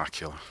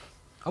spectacular.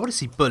 I want to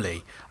see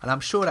Bully, and I'm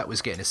sure that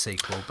was getting a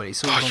sequel, but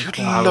it's all you'd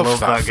love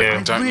that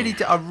game, don't you?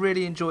 I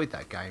really enjoyed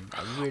that game.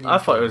 I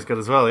thought it was good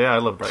as well. Yeah, I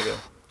loved that game.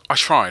 I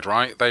tried.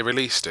 Right, they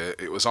released it.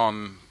 It was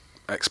on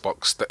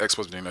Xbox. The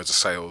Xbox doing loads of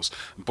sales.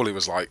 Bully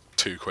was like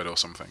 £2 or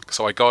something.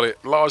 So I got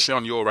it largely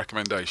on your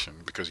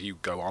recommendation because you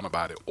go on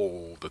about it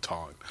all the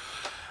time,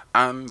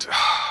 and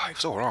it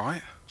was all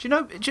right. Do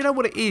you know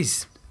what it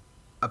is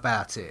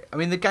about it? I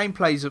mean, the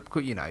gameplay's,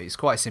 you know, it's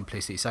quite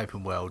simplistic. It's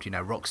open world. You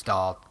know,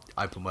 Rockstar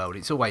open world.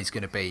 It's always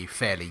going to be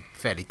fairly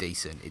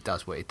decent. It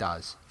does what it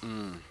does.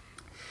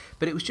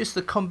 But it was just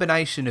the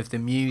combination of the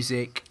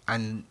music,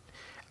 and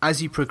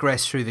as you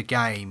progress through the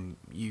game,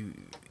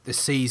 the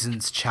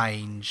seasons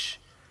change.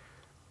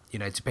 You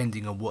know,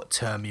 depending on what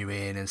term you're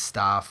in and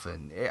stuff,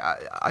 and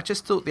I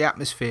just thought the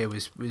atmosphere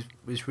was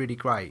really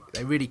great.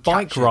 They really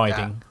bike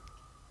riding. That.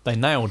 They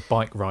nailed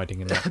bike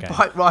riding in that game.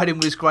 Bike riding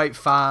was great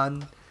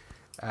fun.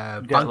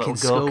 Bunking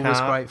School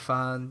was great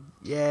fun.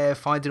 Yeah,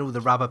 finding all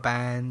the rubber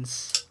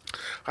bands.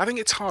 I think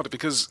it's hard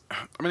because,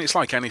 I mean, it's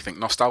like anything.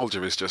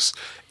 Nostalgia is just,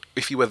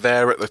 if you were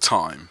there at the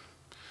time,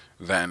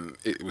 then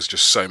it was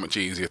just so much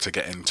easier to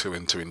get into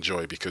and to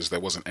enjoy because there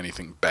wasn't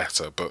anything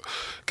better. But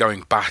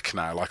going back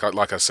now,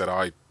 like I said,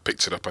 I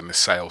picked it up on this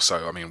sale.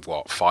 So, I mean,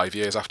 5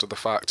 years after the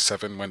fact?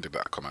 7? When did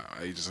that come out?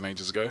 Ages and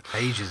ages ago?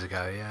 Ages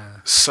ago,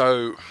 yeah.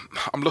 So,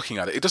 I'm looking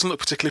at it. It doesn't look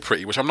particularly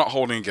pretty, which I'm not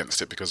holding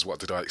against it because what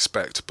did I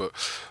expect? But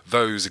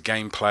those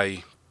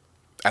gameplay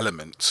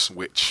elements,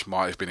 which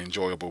might have been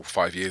enjoyable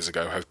 5 years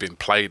ago, have been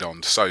played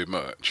on so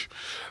much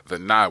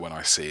that now when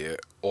I see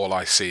it, all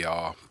I see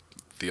are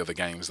the other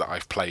games that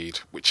I've played,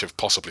 which have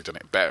possibly done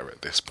it better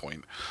at this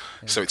point.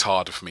 Yeah. So it's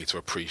harder for me to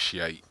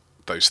appreciate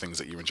those things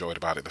that you enjoyed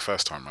about it the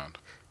first time round.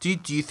 Do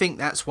you think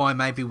that's why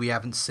maybe we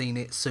haven't seen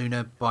it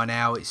sooner by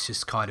now? It's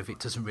just kind of, it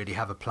doesn't really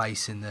have a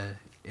place in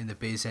the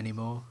biz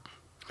anymore.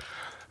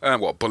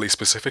 What, Bully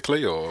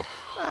specifically, or?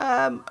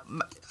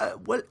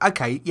 Well,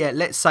 okay, yeah,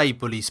 let's say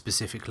Bully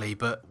specifically,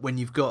 but when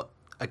you've got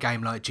a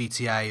game like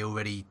GTA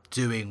already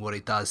doing what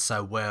it does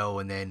so well,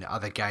 and then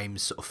other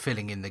games sort of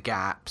filling in the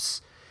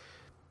gaps,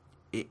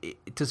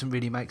 it doesn't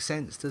really make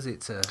sense, does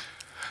it?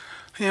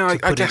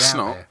 I guess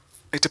not. There.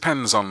 It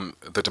depends on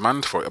the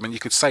demand for it. I mean, you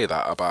could say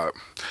that about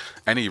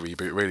any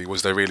reboot, really.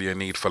 Was there really a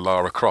need for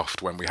Lara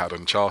Croft when we had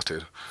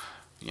Uncharted?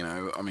 You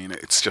know, I mean,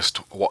 it's just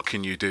what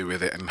can you do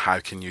with it and how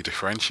can you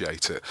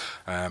differentiate it?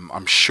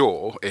 I'm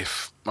sure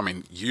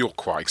you're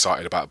quite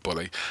excited about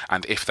Bully,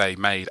 and if they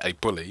made a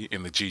Bully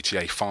in the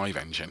GTA 5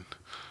 engine,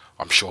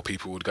 I'm sure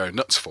people would go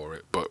nuts for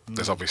it, but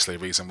there's obviously a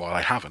reason why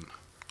they haven't.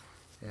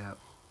 Yeah,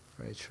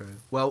 very true.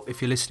 Well,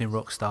 if you're listening,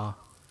 Rockstar,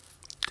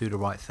 do the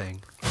right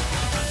thing.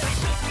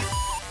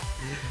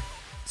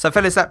 So,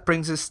 fellas, that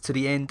brings us to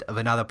the end of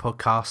another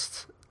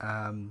podcast.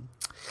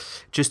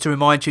 Just to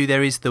remind you,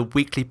 there is the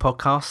weekly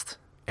podcast,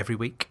 every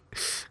week.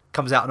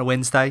 Comes out on a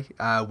Wednesday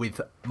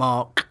with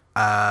Mark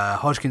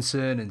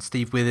Hodgkinson and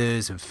Steve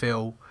Withers and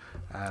Phil.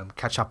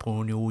 Catch up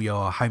on all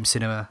your home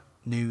cinema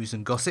news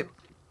and gossip.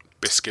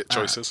 Biscuit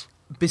choices.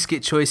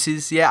 Biscuit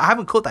choices. Yeah, I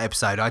haven't caught that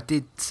episode. I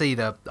did see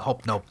the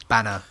Hobnob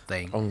banner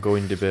thing.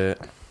 Ongoing debate.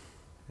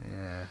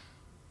 Yeah,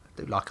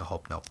 I do like a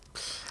Hobnob.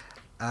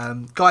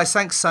 Guys,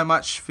 thanks so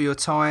much for your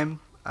time.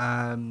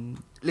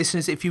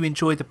 Listeners, if you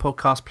enjoyed the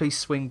podcast, please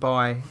swing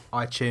by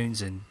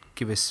iTunes and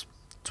give us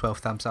 12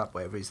 thumbs up,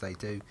 whatever it is they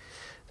do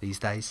these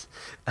days.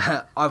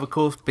 I've, of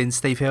course, been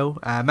Steve Hill.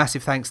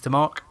 Massive thanks to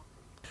Mark.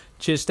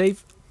 Cheers,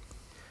 Steve.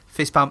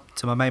 Fist bump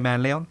to my main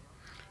man, Leon.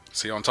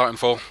 See you on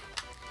Titanfall.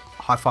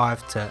 High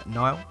five to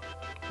Niall.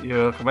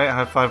 You're welcome, mate.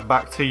 High five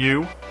back to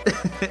you. And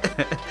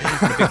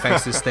a big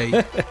thanks to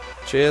Steve.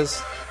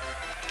 Cheers.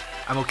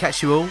 And we'll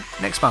catch you all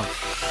next month.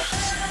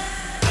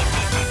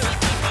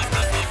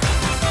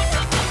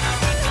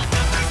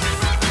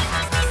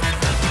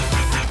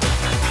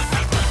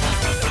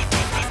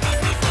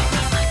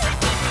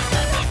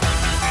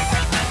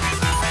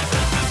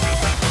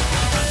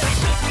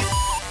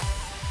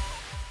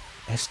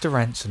 Esther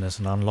Ranson as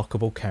an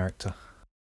unlockable character.